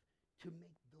themselves to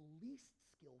make the least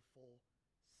skillful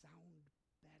sound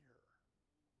better.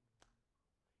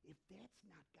 If that's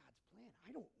not God's plan,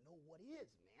 I don't know what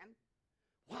is, man.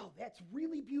 Wow, that's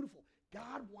really beautiful.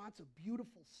 God wants a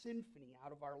beautiful symphony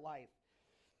out of our life.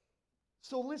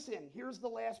 So listen, here's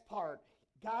the last part.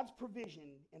 God's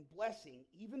provision and blessing,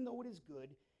 even though it is good,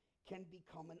 can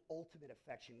become an ultimate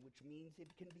affection, which means it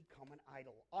can become an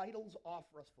idol. Idols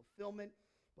offer us fulfillment,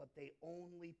 but they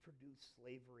only produce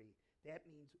slavery. That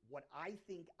means what I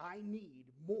think I need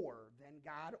more than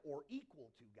God or equal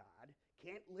to God,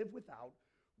 can't live without,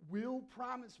 will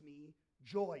promise me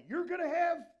joy. You're going to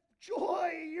have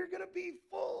joy. You're going to be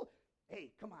full.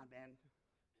 Hey, come on, man.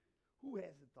 Who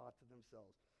hasn't thought to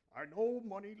themselves, I know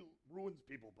money ruins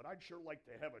people, but I'd sure like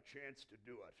to have a chance to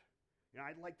do it.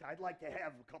 I'd like to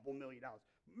have a couple $1 million.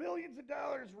 Millions of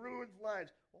dollars ruins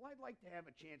lives. Well, I'd like to have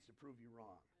a chance to prove you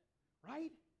wrong.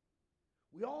 Right?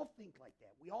 We all think like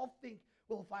that. We all think,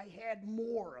 well, if I had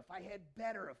more, if I had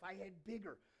better, if I had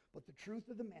bigger. But the truth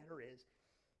of the matter is,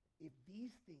 if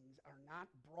these things are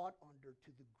not brought under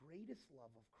to the greatest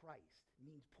love of Christ,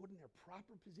 means put in their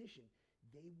proper position,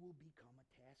 they will become a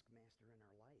taskmaster in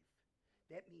our life.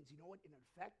 That means, you know what, in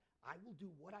effect, I will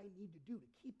do what I need to do to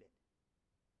keep it.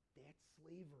 That's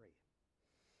slavery.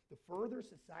 The further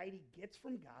society gets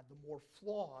from God, the more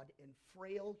flawed and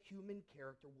frail human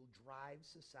character will drive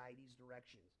society's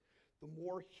directions. The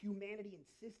more humanity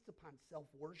insists upon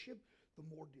self-worship, the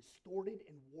more distorted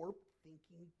and warped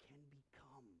thinking can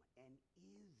become, and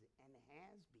is, and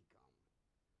has become.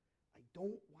 I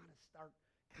don't want to start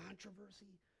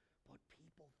controversy, but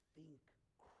people think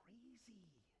crazy.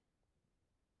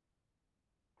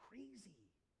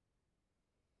 Crazy.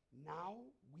 Now,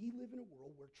 we live in a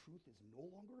world where truth is no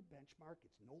longer a benchmark,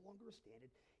 it's no longer a standard,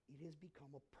 it has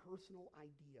become a personal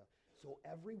idea. So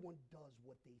everyone does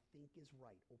what they think is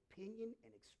right. Opinion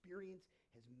and experience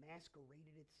has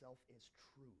masqueraded itself as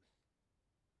truth.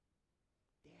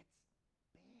 That's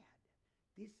bad.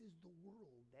 This is the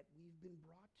world that we've been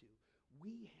brought to.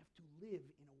 We have to live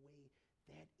in a way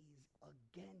that is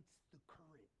against the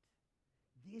current.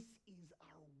 This is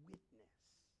our witness.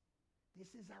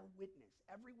 This is our witness.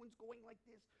 Everyone's going like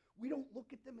this. We don't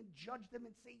look at them and judge them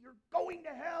and say, you're going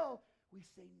to hell. We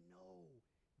say, no,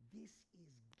 this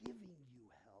is giving you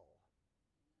hell.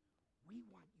 We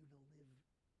want you to live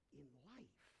in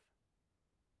life.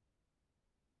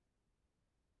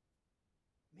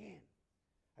 Man,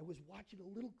 I was watching a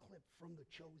little clip from The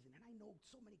Chosen, and I know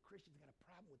so many Christians got a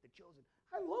problem with The Chosen.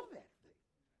 I love that thing.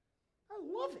 I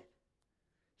love it.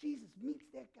 Jesus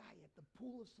meets that guy at the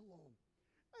pool of Siloam.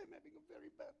 I'm having a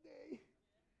very bad day.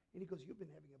 And he goes, you've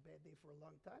been having a bad day for a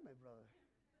long time, my brother.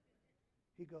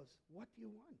 He goes, what do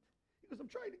you want? He goes, I'm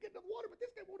trying to get in the water, but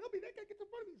this guy won't help me. That guy gets in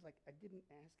front of me. He's like, I didn't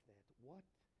ask that. What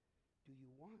do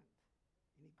you want?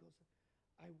 And he goes,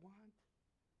 I want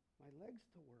my legs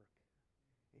to work.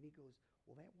 And he goes,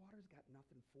 well, that water's got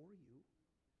nothing for you.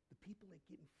 The people that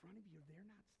get in front of you, they're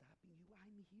not stopping you.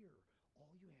 I'm here.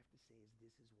 All you have to say is,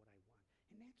 this is what I want.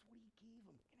 And that's what he gave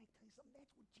them. Can I tell you something?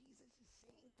 That's what Jesus is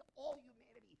saying to all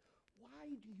humanity. Why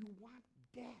do you want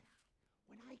death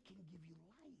when I can give you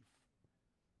life?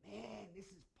 Man,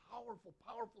 this is powerful,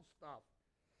 powerful stuff.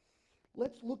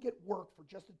 Let's look at work for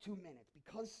just 2 minutes.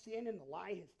 Because sin and the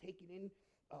lie has taken in,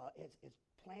 has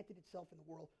planted itself in the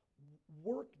world,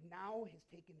 work now has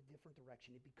taken a different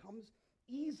direction. It becomes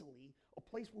easily a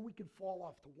place where we can fall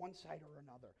off to one side or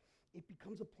another. It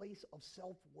becomes a place of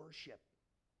self-worship.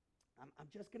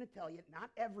 I'm just going to tell you, not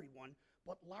everyone,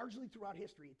 but largely throughout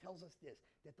history, it tells us this,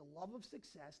 that the love of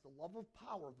success, the love of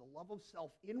power, the love of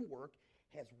self in work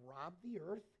has robbed the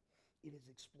earth. It has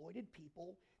exploited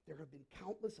people. There have been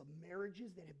countless of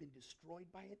marriages that have been destroyed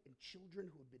by it and children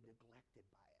who have been neglected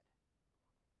by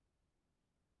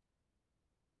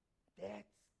it.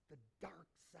 That's the dark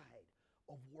side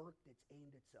of work that's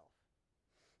aimed at self.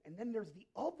 And then there's the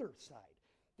other side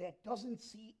that doesn't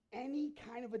see any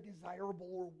kind of a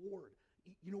desirable reward.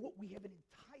 You know what? We have an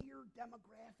entire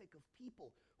demographic of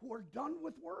people who are done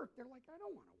with work. They're like, I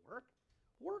don't want to work.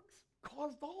 Work's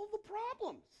caused all the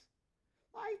problems.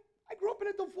 I grew up in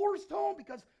a divorced home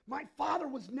because my father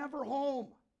was never home.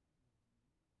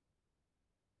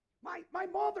 My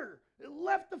mother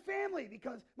left the family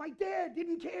because my dad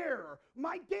didn't care. Or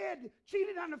my dad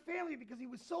cheated on the family because he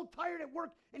was so tired at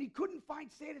work and he couldn't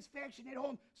find satisfaction at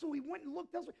home. So he went and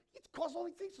looked elsewhere. It's caused all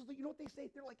these things. So you know what they say?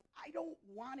 They're like, I don't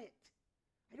want it.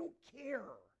 I don't care.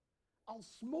 I'll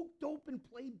smoke dope and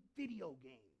play video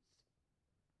games.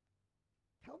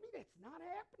 Tell me that's not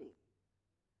happening.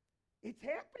 It's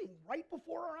happening right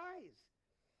before our eyes.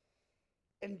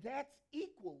 And that's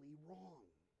equally wrong.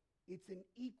 It's an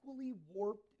equally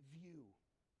warped view.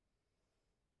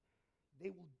 They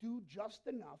will do just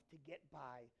enough to get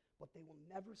by, but they will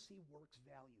never see work's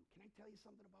value. Can I tell you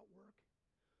something about work?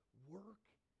 Work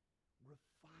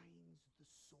refines the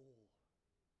soul.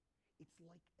 It's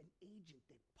like an agent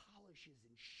that polishes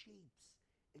and shapes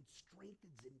and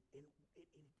strengthens and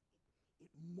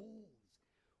it molds.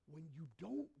 When you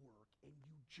don't work and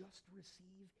you just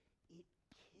receive, it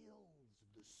kills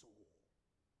the soul.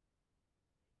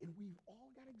 And we've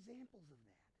all got examples of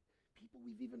that. People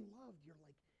we've even loved, you're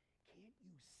like, can't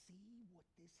you see what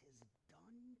this has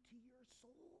done to your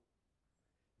soul?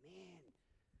 Man,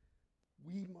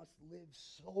 we must live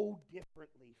so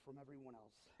differently from everyone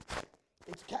else.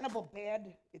 It's kind of a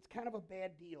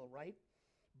bad deal, right?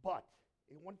 But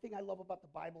one thing I love about the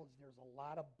Bible is there's a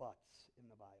lot of buts in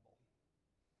the Bible.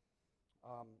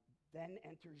 Then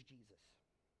enters Jesus.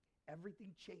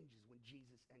 Everything changes when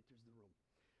Jesus enters the room.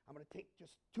 I'm going to take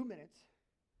just 2 minutes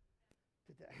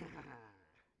to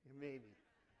maybe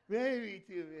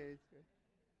 2 minutes.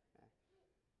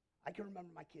 I can remember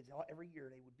my kids, every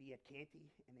year they would be at Canty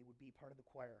and they would be part of the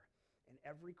choir. And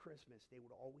every Christmas they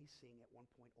would always sing at one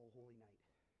point, "Oh Holy Night."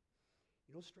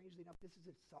 You know, strangely enough, this is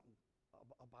something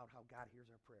about how God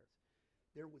hears our prayers.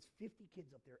 There was 50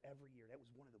 kids up there every year. That was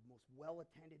one of the most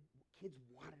well-attended. Kids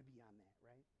wanted to be on that,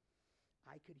 right?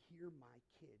 I could hear my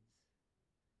kids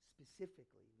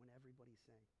specifically when everybody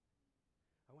sang.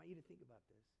 I want you to think about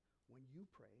this. When you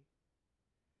pray,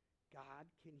 God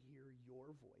can hear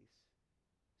your voice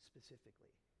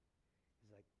specifically.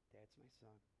 He's like, "That's my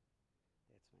son.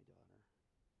 That's my daughter.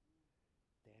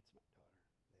 That's my daughter. That's my son."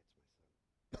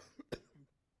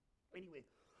 Anyway,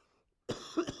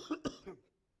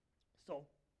 so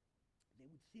they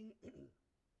would sing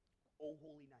 "Oh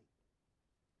Holy Night."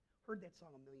 Heard that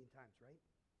song a million times, right?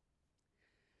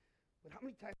 But how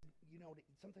many times, that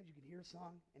sometimes you can hear a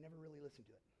song and never really listen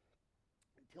to it?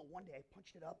 Until one day I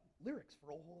punched it up, lyrics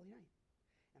for "Oh Holy Night."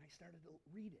 And I started to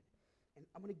read it. And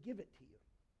I'm going to give it to you.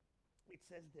 It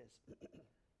says this.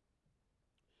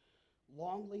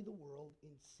 "Long lay the world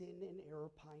in sin and error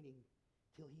pining,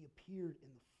 till he appeared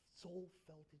and the soul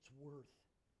felt its worth.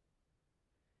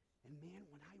 And man,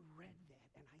 when I read that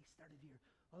and I started to hear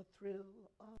a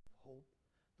thrill of hope,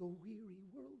 the weary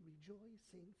world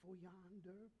rejoicing, for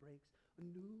yonder breaks a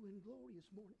new and glorious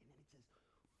morn." And then it says,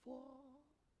 "Fall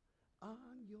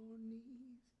on your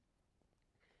knees."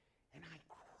 And I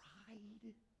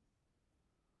cried.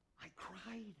 Oh,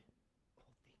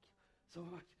 thank you so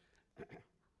much.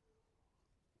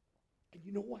 And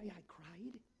you know why I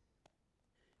cried?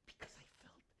 Because I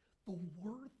felt the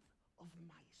worth of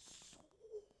my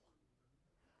soul.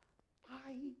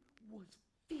 I was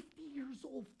 50 years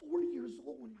old, 40 years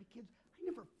old when my kids, I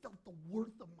never felt the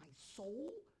worth of my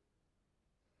soul,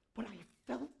 but I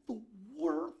felt the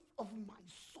worth of my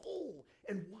soul.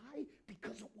 And why?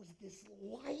 Because it was this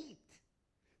light,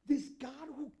 this God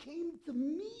who came to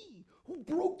me, who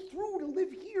broke through to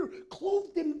live here,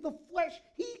 clothed in the flesh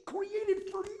he created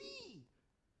for me.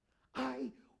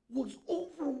 I was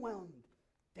overwhelmed.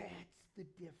 That's the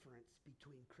difference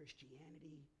between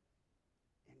Christianity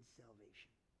and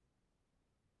salvation.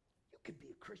 You can be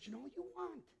a Christian all you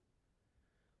want,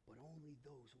 but only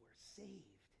those who are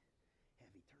saved have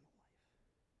eternal life.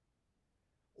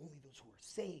 Only those who are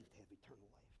saved have eternal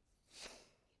life.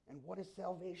 And what is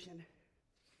salvation?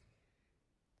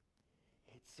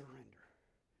 It's surrender.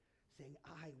 Saying,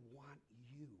 I want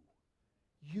you.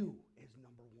 You as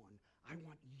number one. I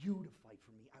want you to fight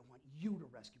for me. I want you to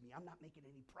rescue me. I'm not making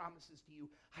any promises to you.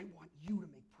 I want you to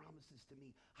make promises to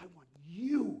me. I want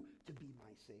you to be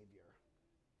my Savior.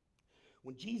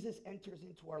 When Jesus enters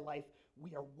into our life,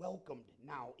 we are welcomed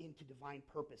now into divine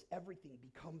purpose. Everything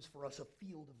becomes for us a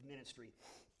field of ministry.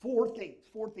 Four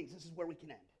things. This is where we can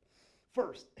end.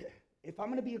 First, if I'm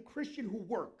going to be a Christian who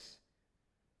works,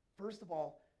 first of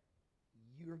all,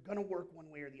 you're going to work one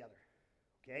way or the other,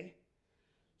 okay?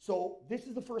 So this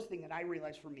is the first thing that I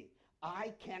realized for me.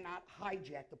 I cannot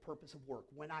hijack the purpose of work.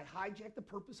 When I hijack the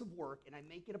purpose of work and I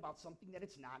make it about something that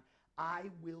it's not,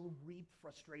 I will reap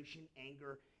frustration,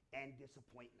 anger, and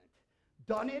disappointment.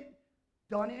 Done it,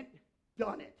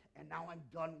 and now I'm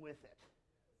done with it.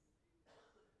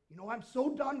 I'm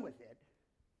so done with it.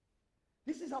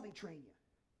 This is how they train you.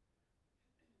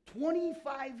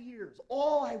 25 years,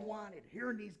 all I wanted,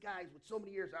 hearing these guys with so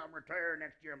many years, I'm retiring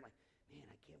next year. I'm like, man,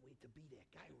 I can't wait to be that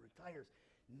guy who retires.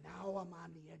 Now I'm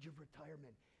on the edge of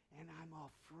retirement, and I'm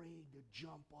afraid to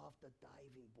jump off the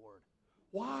diving board.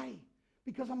 Why?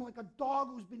 Because I'm like a dog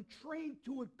who's been trained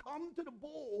to come to the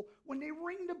bowl when they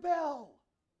ring the bell.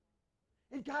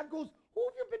 And God goes, who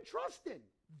have you been trusting?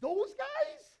 Those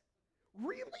guys?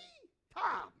 Really?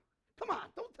 Tom, come on,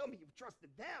 don't tell me you've trusted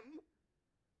them.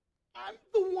 I'm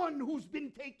the one who's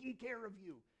been taking care of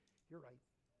you. You're right.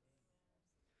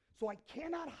 So I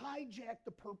cannot hijack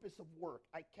the purpose of work.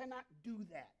 I cannot do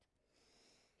that.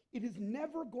 It is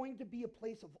never going to be a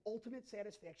place of ultimate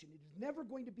satisfaction. It is never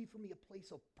going to be for me a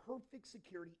place of perfect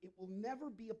security. It will never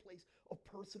be a place of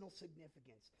personal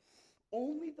significance.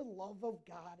 Only the love of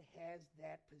God has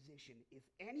that position. If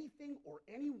anything or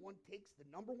anyone takes the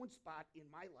number one spot in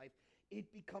my life,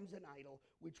 it becomes an idol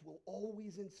which will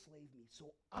always enslave me.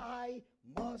 So I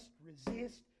must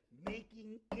resist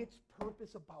making its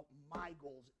purpose about my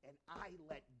goals, and I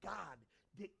let God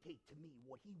dictate to me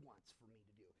what he wants for me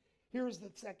to do. Here's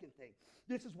the second thing.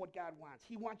 This is what God wants.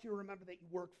 He wants you to remember that you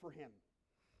work for him.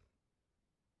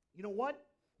 You know what?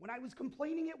 When I was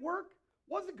complaining at work,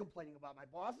 wasn't complaining about my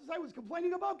bosses. I was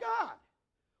complaining about God.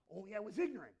 Only I was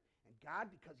ignorant. And God,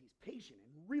 because he's patient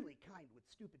and really kind with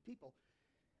stupid people,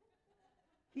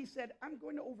 he said, I'm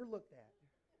going to overlook that.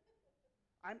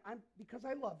 Because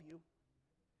I love you,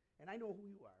 and I know who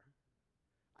you are,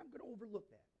 I'm going to overlook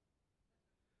that.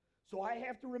 So I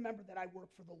have to remember that I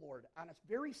work for the Lord on a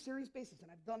very serious basis, and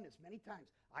I've done this many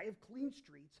times. I have cleaned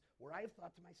streets where I have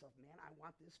thought to myself, man, I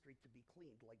want this street to be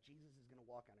cleaned like Jesus is going to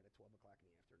walk on it at 12 o'clock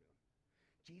in the afternoon.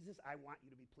 Jesus, I want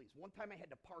you to be pleased. One time I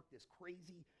had to park this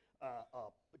crazy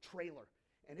trailer,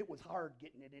 and it was hard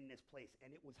getting it in this place,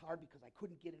 and it was hard because I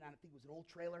couldn't get it on. I think it was an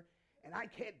old trailer, and I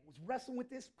was wrestling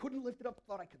with this, couldn't lift it up,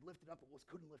 thought I could lift it up,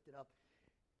 couldn't lift it up.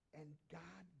 And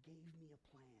God gave me a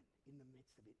plan in the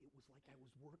midst of it. It was like I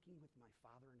was working with my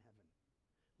Father in heaven.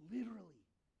 Literally.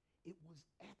 It was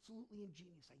absolutely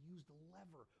ingenious. I used a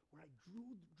lever where I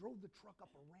drove the truck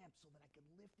up a ramp so that I could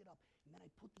lift it up. And then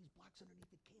I put these blocks underneath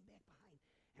it, came back behind.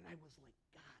 And I was like,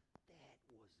 God, that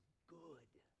was good.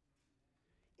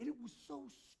 And it was so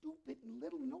stupid and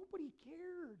little. Nobody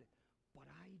cared. But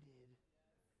I did.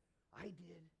 I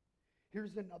did.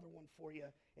 Here's another one for you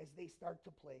as they start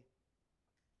to play.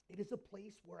 It is a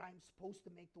place where I'm supposed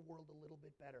to make the world a little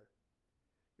bit better.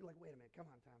 You're like, wait a minute, come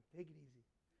on, Tom, take it easy.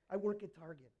 I work at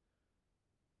Target.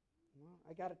 Well,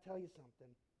 I got to tell you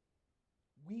something.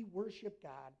 We worship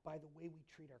God by the way we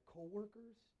treat our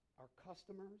coworkers, our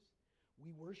customers.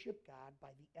 We worship God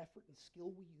by the effort and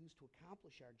skill we use to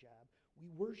accomplish our job.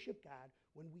 We worship God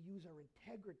when we use our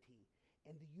integrity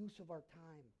and the use of our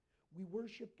time. We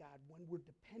worship God when we're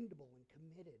dependable and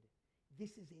committed.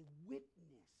 This is a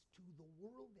witness to the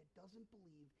world that doesn't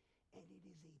believe, and it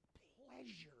is a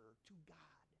pleasure to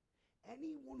God.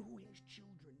 Anyone who has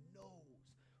children knows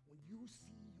when you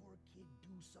see your kid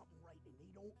do something right and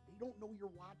they don't know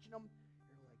you're watching them,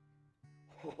 you're like,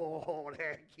 oh,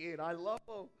 that kid, I love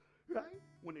him, right?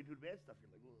 When they do the bad stuff,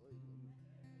 you're like, oh, I love him.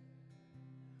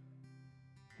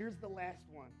 Here's the last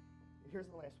one.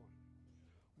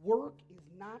 Work is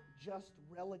not just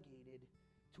relegated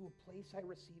to a place I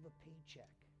receive a paycheck.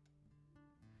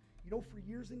 You know, for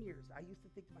years and years, I used to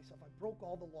think to myself, I broke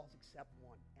all the laws except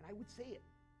one. And I would say it.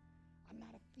 I'm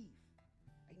not a thief.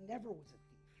 I never was a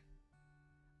thief.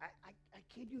 I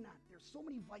kid you not. There's so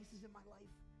many vices in my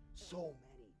life. So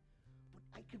many. But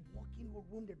I could walk into a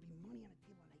room, there'd be money on a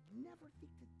table, and I'd never think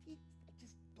to thief. I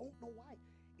just don't know why.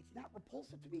 It's not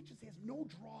repulsive to me. It just has no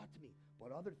draw to me.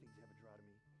 But other things have a draw to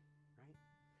me, right?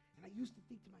 And I used to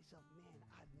think to myself, man,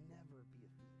 I'd never be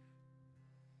a thief.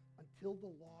 Until the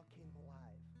law came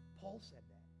alive. Paul said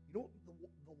that. You know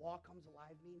what the law comes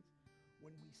alive means?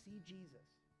 When we see Jesus,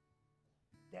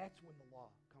 that's when the law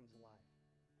comes alive.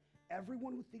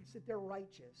 Everyone who thinks that they're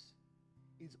righteous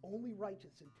is only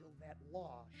righteous until that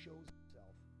law shows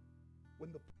itself.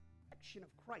 When the perfection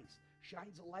of Christ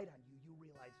shines a light on you, you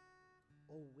realize,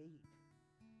 oh wait,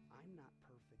 I'm not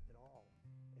perfect at all.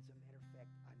 As a matter of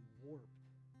fact, I'm warped.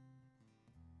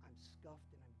 I'm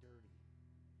scuffed and I'm dirty.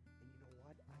 And you know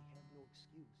what? I have no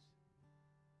excuse.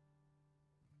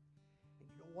 And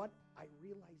you know what? I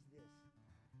realize this.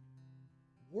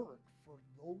 Work for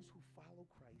those who follow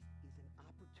Christ is an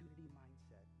opportunity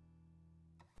mindset.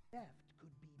 Theft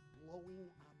could be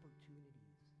blowing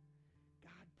opportunities.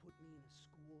 God put me in a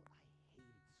school. I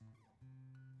hated school.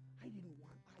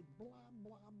 I blah,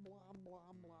 blah, blah,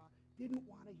 blah, blah. Didn't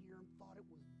want to hear him, thought it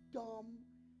was dumb,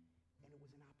 and it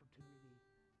was an opportunity.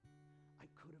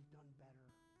 I could have done better.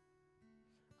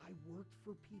 I worked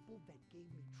for people that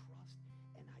gave me trust,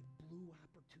 and I blew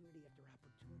opportunity after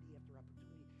opportunity after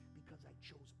opportunity because I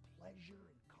chose pleasure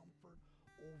and comfort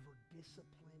over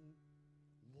discipline,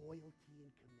 loyalty,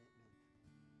 and commitment.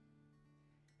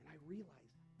 And I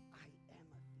realized I am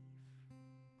a thief.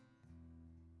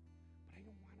 But I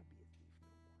don't want to be a thief no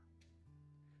more.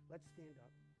 Let's stand up.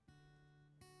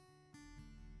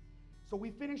 So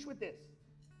we finish with this.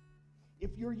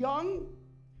 If you're young,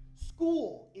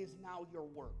 school is now your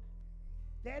work.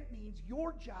 That means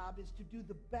your job is to do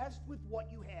the best with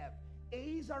what you have.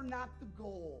 A's are not the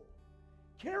goal.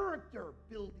 Character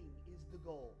building is the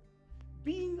goal.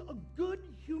 Being a good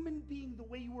human being the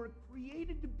way you were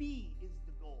created to be is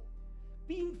the goal.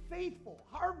 Being faithful,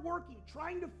 hardworking,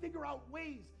 trying to figure out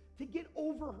ways to get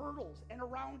over hurdles and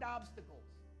around obstacles.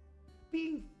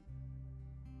 Being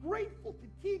grateful to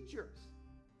teachers.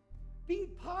 Being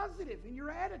positive in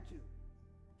your attitude.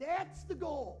 That's the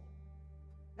goal.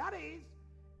 Not A's.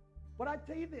 But I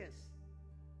tell you this,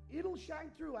 it'll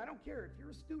shine through. I don't care if you're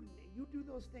a student and you do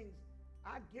those things.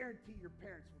 I guarantee your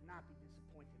parents would not be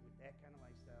disappointed with that kind of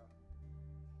lifestyle.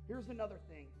 Here's another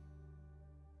thing.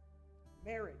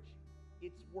 Marriage,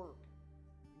 it's work.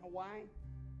 You know why?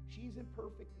 She's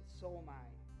imperfect and so am I.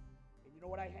 And you know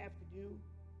what I have to do?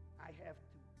 I have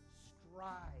to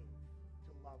strive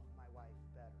to love my wife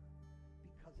better.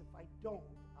 Because if I don't,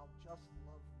 I'll just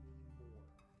love me more.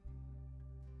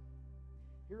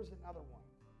 Here's another one.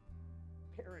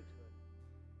 Parenthood.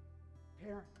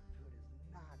 Parenthood is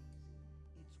not easy.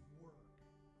 It's work.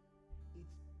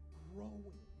 It's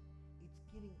growing. It's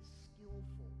getting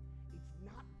skillful. It's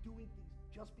not doing things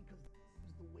just because this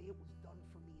is the way it was done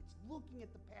for me. It's looking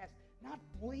at the past, not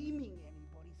blaming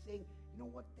anybody, saying, you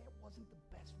know what, that wasn't the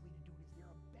best way to do it. Is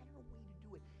there a better way to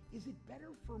do it? Is it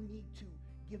better for me to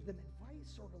give them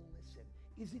advice or to listen?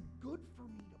 Is it good for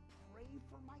me to pray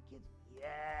for my kids?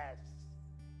 Yes.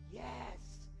 Yes.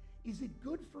 Is it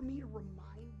good for me to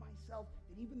remind myself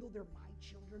that even though they're my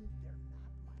children, they're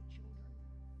not my children?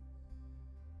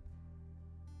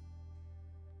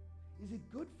 Is it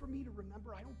good for me to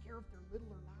remember, I don't care if they're little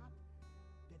or not,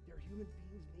 that they're human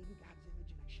beings made in God's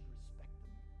image and I should respect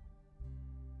them?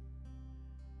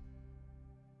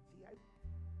 See, I don't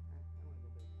want to go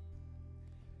big.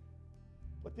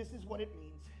 But this is what it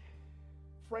means.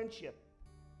 Friendship.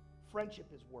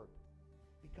 Friendship is work.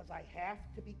 Because I have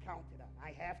to be counted on.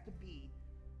 I have to be.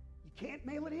 You can't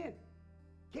mail it in.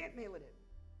 Can't mail it in.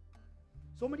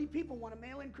 So many people want to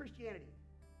mail in Christianity.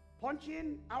 Punch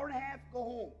in, hour and a half, go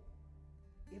home.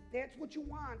 If that's what you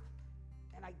want,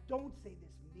 and I don't say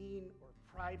this mean or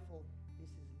prideful, this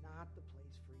is not the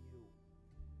place for you.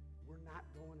 We're not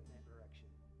going in that direction.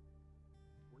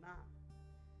 We're not.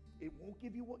 It won't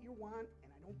give you what you want,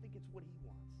 and I don't think it's what he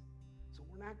wants. So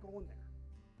we're not going there.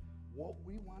 What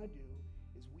we want to do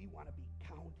is we want to be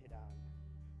counted on.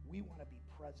 We want to be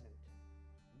present.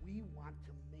 We want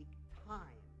to make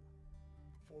time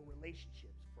for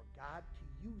relationships, for God to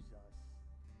use us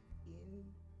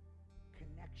in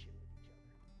connection with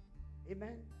each other.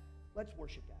 Amen? Let's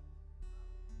worship God.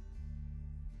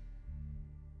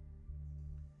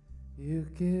 You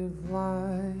give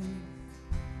life,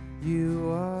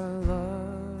 you are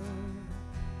love,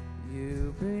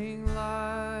 you bring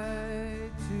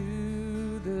light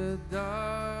to the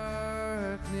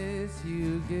darkness,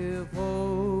 you give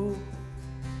hope,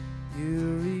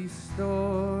 you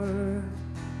restore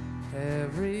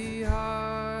every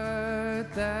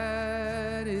heart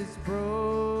that is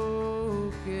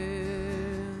broken,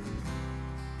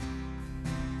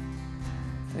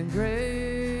 and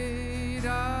great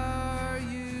are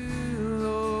you,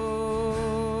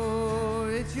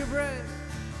 Lord. It's your breath,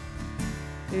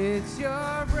 it's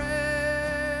your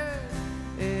breath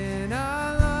in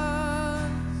our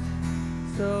lungs,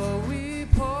 so we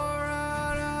pour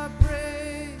out our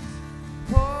praise,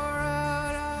 pour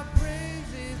out our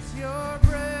praise. It's your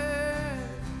breath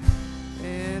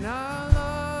in our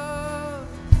love,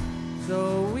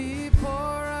 so we pour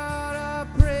out our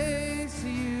praise to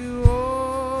you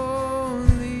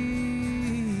only,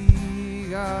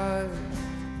 God.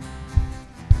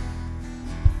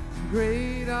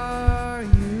 Great are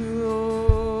you,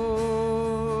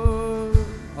 Lord.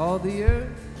 All the earth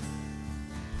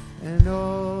and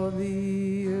all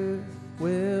the earth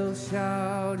will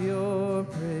shout your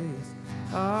praise.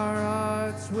 Our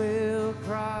hearts will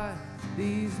cry,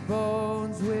 these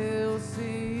bones will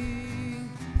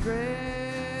sing. Great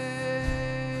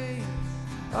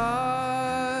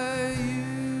are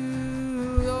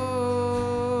you,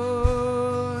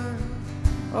 Lord.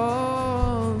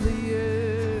 All the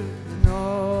earth and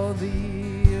all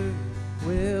the earth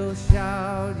will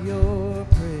shout your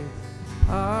praise.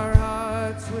 Our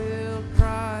hearts will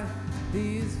cry,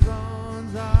 these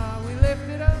bones are, we lift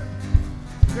it up.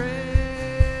 Great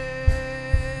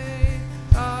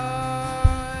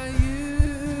are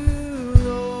you,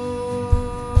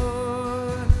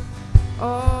 Lord.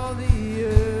 All the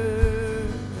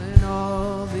earth and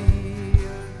all the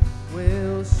earth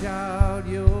will shout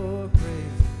your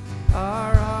praise.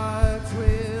 Our hearts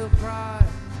will cry,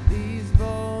 these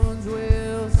bones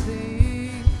will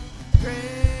sing. Great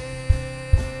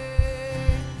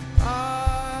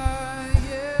are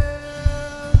you,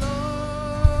 Lord.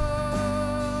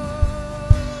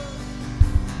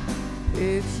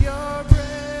 It's your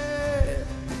breath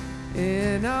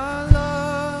in our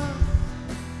lungs,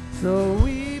 so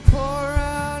we pour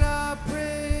out our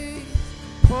praise,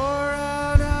 pour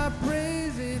out our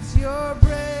praise. It's your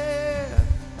breath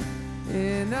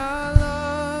in our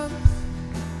lungs,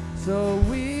 so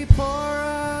we pour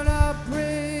out our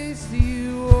praise to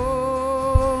you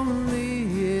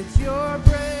only. It's your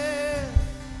breath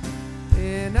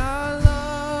in our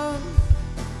lungs,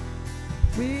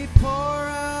 we pour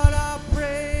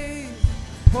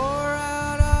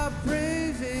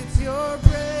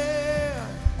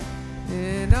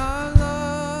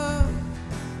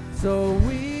So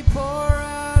we pour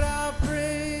out our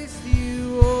praise to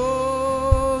you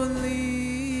only,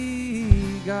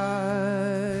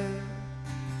 God.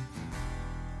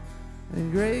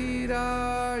 And great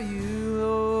are you,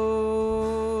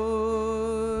 Lord.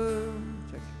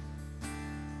 Check.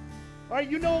 All right,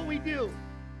 you know what we do.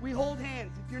 We hold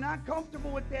hands. If you're not comfortable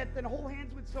with that, then hold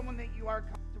hands with someone that you are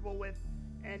comfortable with.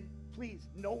 And please,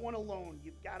 no one alone.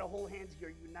 You've got to hold hands. You're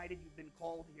united. You've been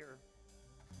called here.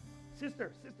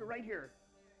 Sister, right here.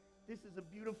 This is a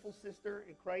beautiful sister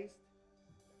in Christ.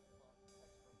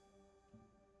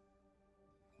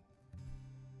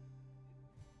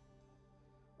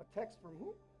 A text from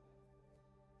who?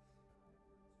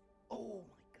 Oh,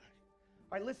 my gosh.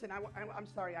 All right, listen, I'm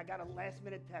sorry. I got a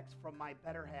last-minute text from my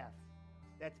better half.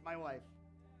 That's my wife.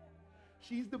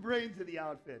 She's the brains of the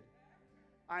outfit.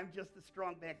 I'm just the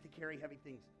strong back to carry heavy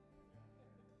things.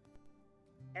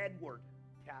 Edward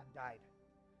died.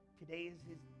 Today is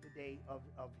the day of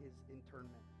his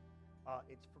internment.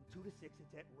 It's from 2 to 6.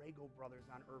 It's at Rago Brothers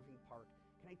on Irving Park.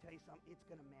 Can I tell you something? It's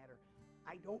going to matter.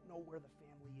 I don't know where the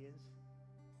family is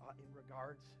in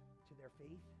regards to their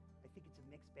faith. I think it's a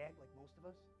mixed bag like most of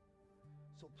us.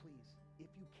 So please, if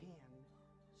you can,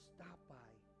 stop by,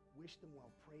 wish them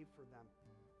well, pray for them.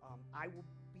 I will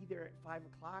be there at 5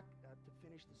 o'clock to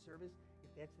finish the service. If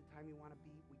that's the time you want to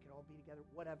be, we can all be together,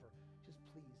 whatever. Just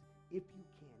please, if you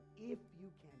can be there.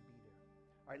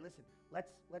 All right, listen,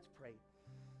 let's pray.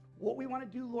 What we want to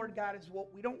do, Lord God, is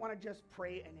we don't want to just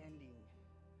pray an ending.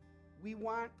 We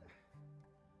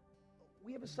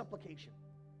have a supplication.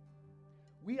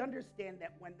 We understand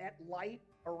that when that light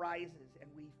arises and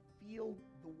we feel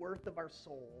the worth of our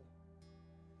soul,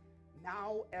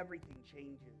 now everything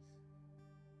changes.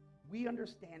 We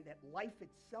understand that life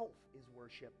itself is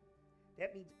worship.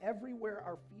 That means everywhere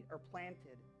our feet are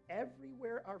planted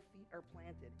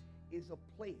is a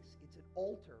place. It's an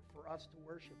altar for us to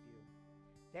worship you.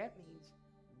 That means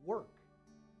work.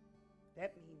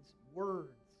 That means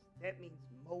words. That means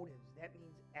motives. That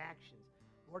means actions.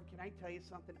 Lord, can I tell you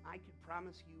something? I can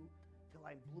promise you till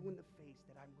I'm blue in the face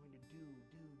that I'm going to do.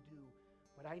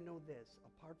 But I know this,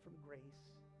 apart from grace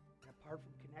and apart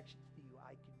from connections to you,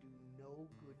 I can do no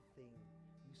good thing.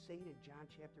 You say it in John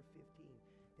chapter 15,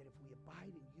 that if we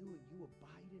abide in you and you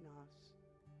abide in us,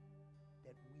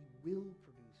 that we will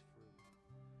produce fruit.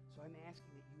 So I'm asking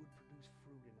that you would produce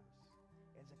fruit in us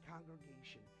as a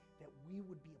congregation, that we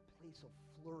would be a place of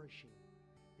flourishing,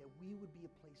 that we would be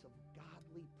a place of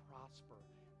godly prosper,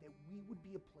 that we would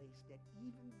be a place that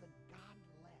even the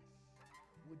godless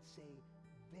would say,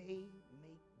 they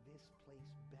make this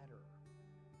place better.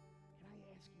 Can I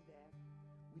ask you that?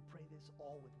 We pray this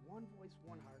all with one voice,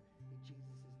 one heart, in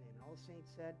Jesus' name. And all the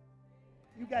saints said,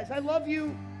 you guys, I love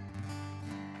you.